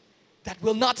ball. That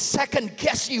will not second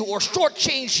guess you or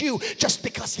shortchange you just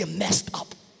because you messed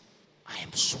up. I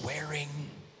am swearing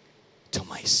to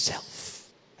myself.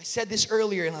 I said this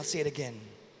earlier and I'll say it again.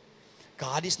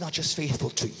 God is not just faithful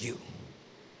to you.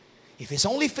 If He's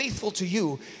only faithful to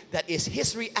you, that is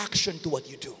His reaction to what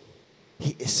you do.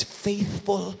 He is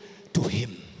faithful to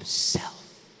Himself.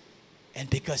 And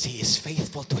because He is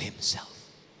faithful to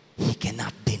Himself, He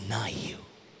cannot deny you.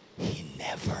 He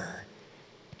never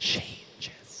changes.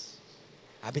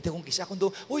 Abit akong kisa kung do,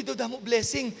 uy, do damo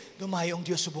blessing. Dumayong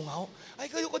Diyos subungaw. Ay,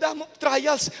 kayo ko damo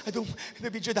trials. Adong,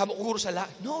 nabidyo damo kuro sala.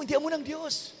 No, hindi amo ng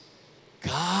Diyos.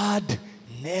 God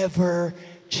never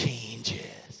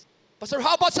changes. Pastor,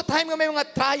 how about sa time nga may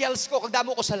mga trials ko, kag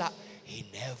damo ko sala? He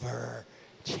never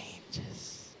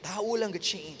changes. Tao lang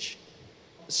ga-change.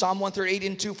 Psalm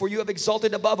 138:2, for you have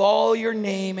exalted above all your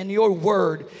name and your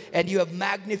word, and you have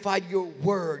magnified your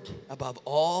word above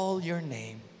all your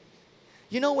name.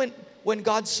 You know, when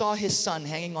God saw His Son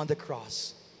hanging on the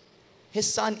cross,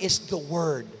 His Son is the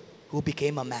Word who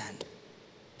became a man.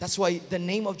 That's why the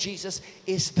name of Jesus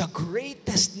is the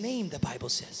greatest name, the Bible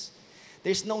says.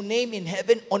 There's no name in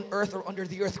heaven, on earth, or under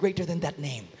the earth greater than that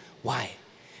name. Why?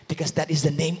 Because that is the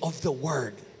name of the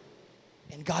Word.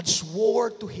 And God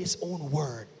swore to His own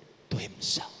Word to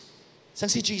Himself. Sang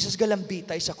si Jesus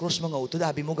galambitay sa krus mga uto,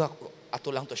 dabi mo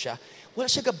ato lang to siya. Wala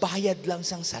siya gabayad lang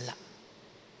sang sala.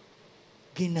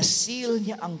 Ginasil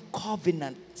niya ang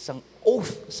covenant, sang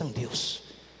oath sang Diyos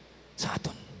sa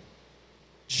aton.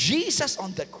 Jesus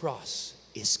on the cross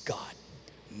is God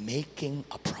making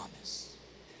a promise.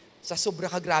 Sa sobra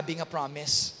ka grabe nga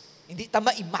promise, hindi ta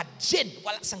ma-imagine,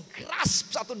 wala sang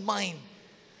grasp sa aton mind.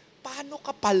 Paano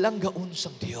ka palang gaun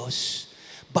sang Diyos?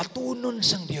 Batunon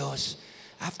sang Diyos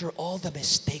after all the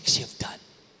mistakes you've done.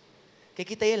 Kaya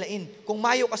kita yalain, kung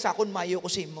mayo ka sa akon, mayo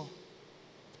ko sa imo.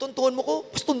 Tuntuan mo ko,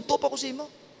 mas tunto pa ko sa imo.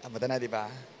 Mata na, di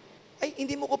ba? Ay,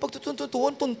 hindi mo ko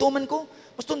pagtutuntuan, tuntuman ko,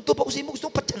 mas tunto pa ko sa imo,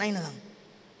 gusto mo patsanay na lang.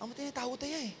 Ang tayo tao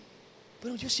tayo eh.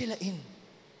 Pero Diyos silain.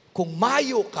 Kung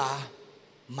mayo ka,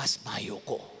 mas mayo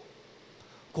ko.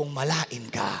 Kung malain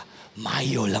ka,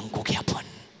 mayo lang ko gyapon.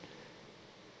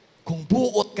 Kung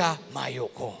buot ka, mayo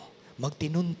ko.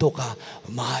 Magtinunto ka,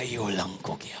 mayo lang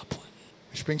ko gyapon.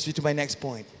 Which brings me to my next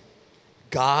point.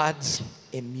 God's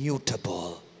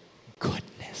immutable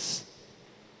goodness.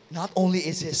 Not only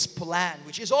is His plan,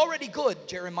 which is already good,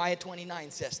 Jeremiah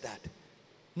 29 says that.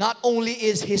 Not only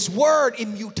is His word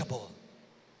immutable.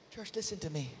 Church, listen to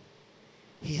me.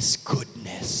 His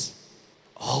goodness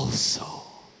also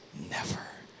never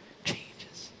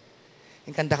changes.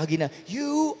 Yung kanta ka gina,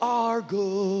 you are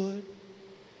good.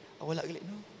 Wala gali,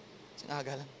 no?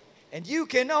 Sinaga lang. And you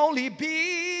can only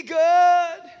be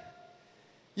good.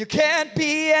 You can't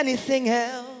be anything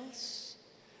else.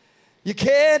 You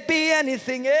can't be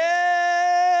anything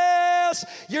else.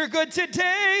 You're good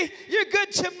today, you're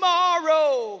good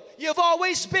tomorrow. You've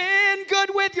always been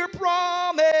good with your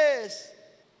promise.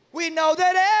 We know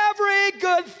that every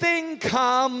good thing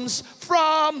comes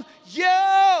from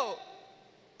you.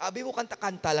 Abi mo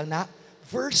kanta-kanta lang na,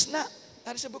 verse na.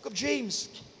 That is the book of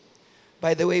James.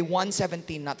 By the way,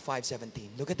 1:17, not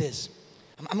 5:17. Look at this.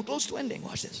 I'm close to ending.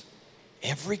 Watch this.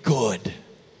 Every good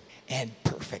and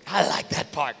perfect. I like that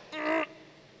part.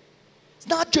 It's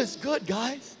not just good,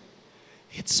 guys.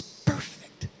 It's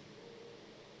perfect.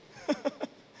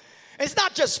 It's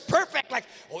not just perfect, like,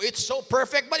 oh, it's so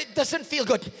perfect, but it doesn't feel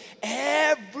good.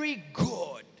 Every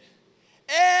good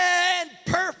and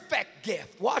perfect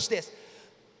gift, watch this,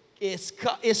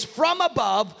 is from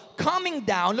above, coming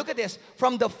down, look at this,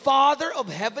 from the Father of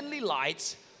heavenly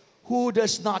lights, who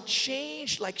does not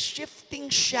change like shifting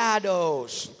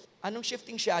shadows. Anong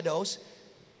shifting shadows?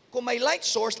 Kung may light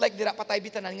source, like dira patay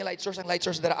bitan ang light source, ang light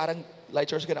source dira arang light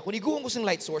source gana. Kung iguong ko sang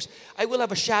light source, I will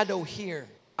have a shadow here.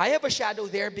 I have a shadow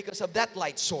there because of that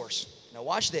light source. Now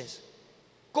watch this.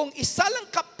 Kung isa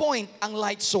lang ka point ang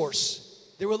light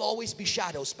source, there will always be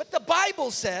shadows. But the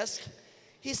Bible says,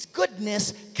 His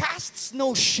goodness casts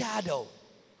no shadow.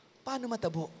 Paano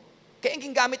matabo? Kaya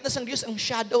ang gamit na sang Diyos ang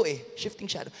shadow shifting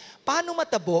shadow. Paano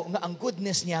matabo nga ang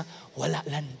goodness niya wala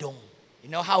landong? You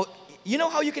know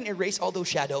how you can erase all those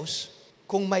shadows?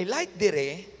 Kung may light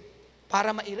dire,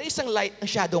 para ma-erase ang light ang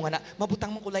shadow nga na,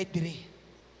 mabutang mo ko light dire.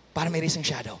 Para ma-erase ang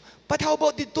shadow. But how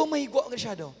about dito mahigwa ang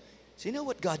shadow? So you know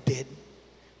what God did?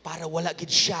 Para wala gid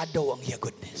shadow ang His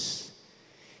goodness.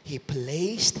 He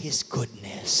placed His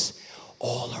goodness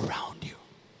all around you.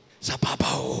 Sa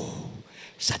babaw,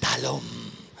 sa dalom,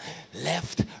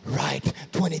 left, right,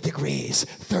 20 degrees,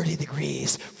 30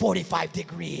 degrees, 45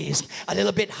 degrees, a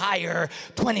little bit higher,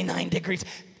 29 degrees.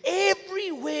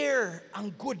 Everywhere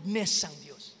ang goodness ang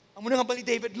Diyos. Ang muna nga bali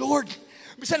David, Lord,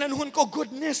 bisan anuhon ko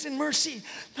goodness and mercy.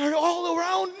 They're all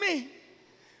around me.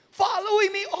 Following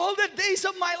me all the days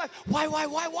of my life.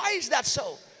 Why is that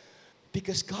so?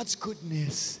 Because God's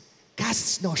goodness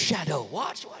casts no shadow.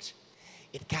 Watch.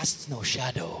 It casts no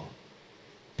shadow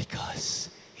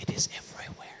because it is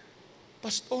everywhere.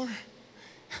 Pastor,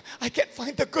 I can't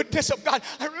find the goodness of God.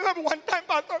 I remember one time,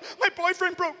 Pastor, my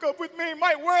boyfriend broke up with me.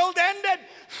 My world ended.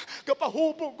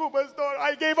 Kapahubo ko, Pastor.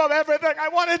 I gave up everything. I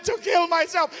wanted to kill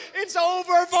myself. It's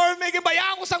over for me.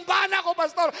 Gibaya ko sang bana ko,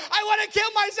 Pastor. I want to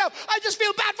kill myself. I just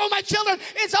feel bad for my children.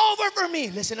 It's over for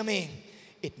me. Listen to me.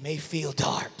 It may feel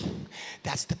dark.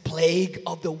 That's the plague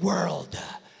of the world.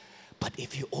 But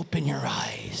if you open your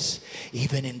eyes,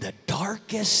 even in the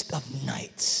darkest of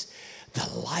nights, the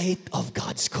light of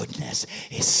God's goodness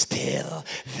is still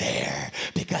there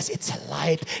because it's a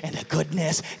light and a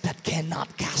goodness that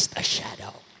cannot cast a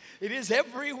shadow. It is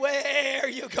everywhere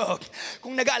you go.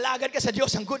 Kung nag-aalagad ka sa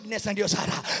Diyos, ang goodness ng Diyos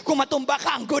hara. Kung matumba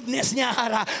ka, ang goodness niya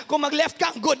hara. Kung mag-left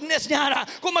ka, ang goodness niya hara.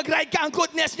 Kung mag-right ka, ang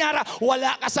goodness niya hara.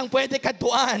 Wala ka sang pwede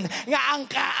kaduan. Nga ang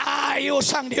kaayos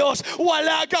ang Diyos.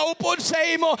 Wala ka upod sa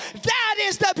imo. That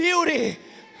is the beauty.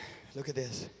 Look at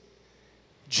this.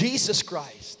 Jesus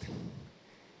Christ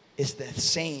is the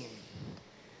same.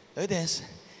 Look at this.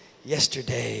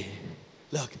 Yesterday.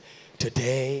 Look.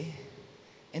 Today.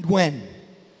 And when?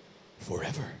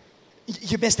 Forever.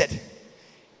 You missed it.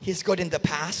 He's good in the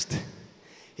past.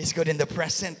 He's good in the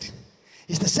present.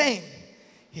 He's the same.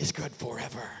 He's good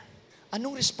forever.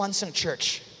 Anong response ng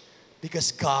church?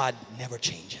 Because God never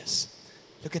changes.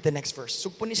 Look at the next verse.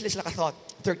 So, punis sila ka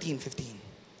 13, 15.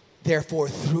 Therefore,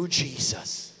 through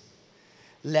Jesus,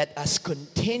 let us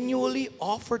continually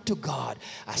offer to God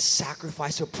a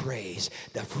sacrifice of praise,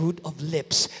 the fruit of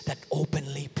lips that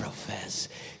openly profess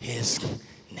His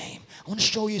name. I want to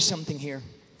show you something here.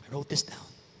 I wrote this down.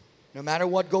 No matter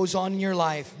what goes on in your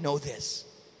life, know this.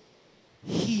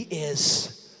 He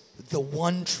is the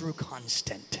one true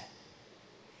constant.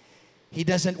 He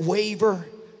doesn't waver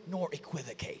nor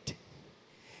equivocate.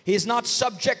 He is not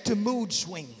subject to mood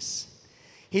swings.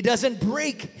 He doesn't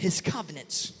break His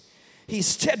covenants. He's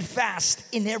steadfast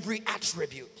in every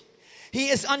attribute. He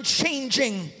is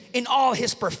unchanging in all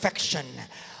His perfection,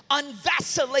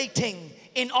 unvacillating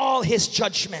in all His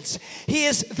judgments. He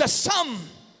is the sum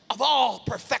of all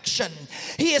perfection.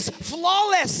 He is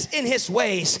flawless in His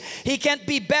ways. He can't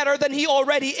be better than He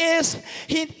already is.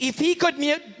 If He could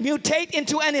mutate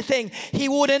into anything, He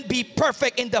wouldn't be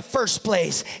perfect in the first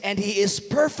place. And He is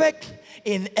perfect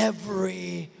in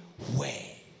every way.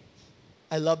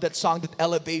 I love that song that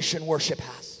Elevation Worship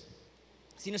has.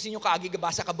 Sino sa inyo kaagi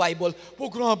gabasa ka Bible? Oh,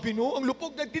 grabe no, ang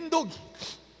lupog nagtindog.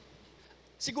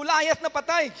 Si Goliath na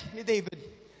patay ni David.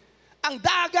 Ang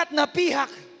dagat na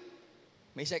pihak.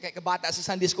 May isa kay kabata sa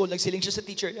Sunday school, nagsiling siya sa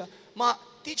teacher niya.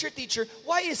 Teacher,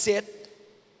 why is it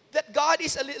that God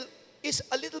is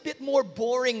a little bit more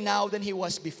boring now than He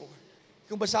was before?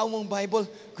 Kung basa mo ang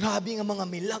Bible, grabe nga mga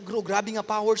milagro, grabe nga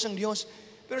powers ng Diyos.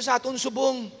 Pero sa aton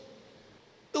subong,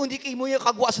 hindi kayo mo yung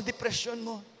kagwa sa depression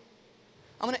mo.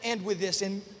 I'm going to end with this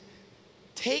and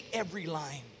take every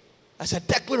line as a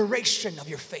declaration of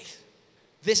your faith.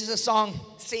 This is a song,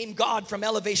 same God from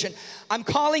Elevation. I'm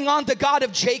calling on the God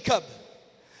of Jacob,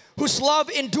 whose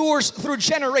love endures through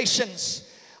generations.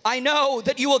 I know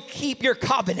that you will keep your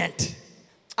covenant.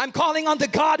 I'm calling on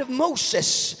the God of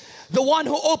Moses, the one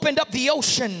who opened up the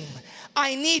ocean.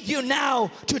 I need you now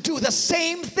to do the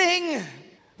same thing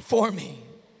for me.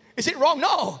 Is it wrong?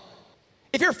 No.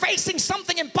 If you're facing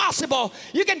something impossible,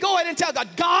 you can go ahead and tell God,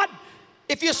 God,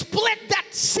 if you split that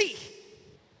sea,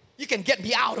 you can get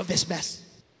me out of this mess.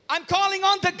 I'm calling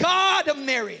on the God of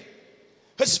Mary,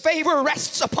 whose favor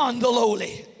rests upon the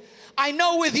lowly. I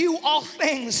know with you all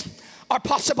things are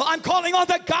possible. I'm calling on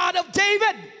the God of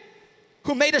David,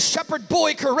 who made a shepherd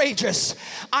boy courageous.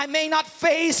 I may not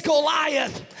face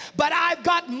Goliath, but I've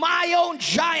got my own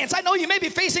giants. I know you may be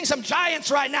facing some giants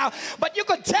right now, but you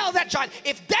could tell that giant,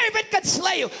 if David could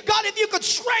slay you, God, if you could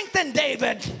strengthen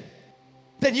David,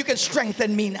 then you can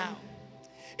strengthen me now.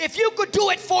 If you could do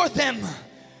it for them,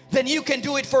 then you can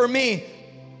do it for me.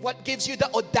 What gives you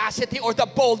the audacity or the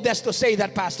boldness to say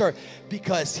that, Pastor?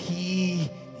 Because He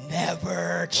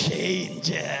never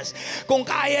changes. Kung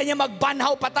kaya niya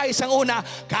magbanhaw patay sa una,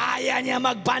 kaya niya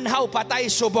magbanhaw patay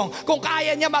subong. Kung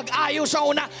kaya niya mag-ayos sa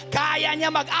una, kaya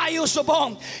niya mag-ayos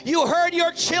subong. You heard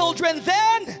your children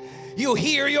then, you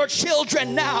hear your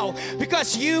children now,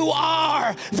 because you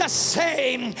are the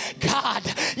same God.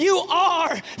 You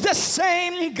are the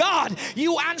same God.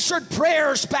 You answered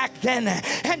prayers back then,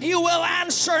 and you will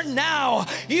answer now.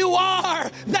 You are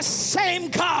the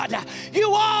same God.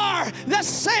 You are the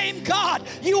same God.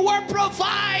 You were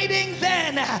providing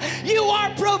then. You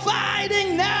are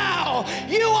providing now.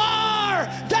 You are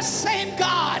the same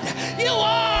God. You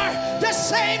are the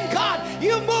same God.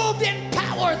 You moved in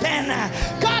power then.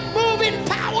 God move in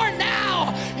power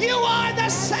now. You are the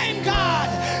same God.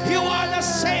 You are the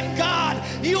same God.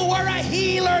 You were a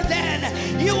healer then.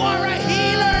 You are a healer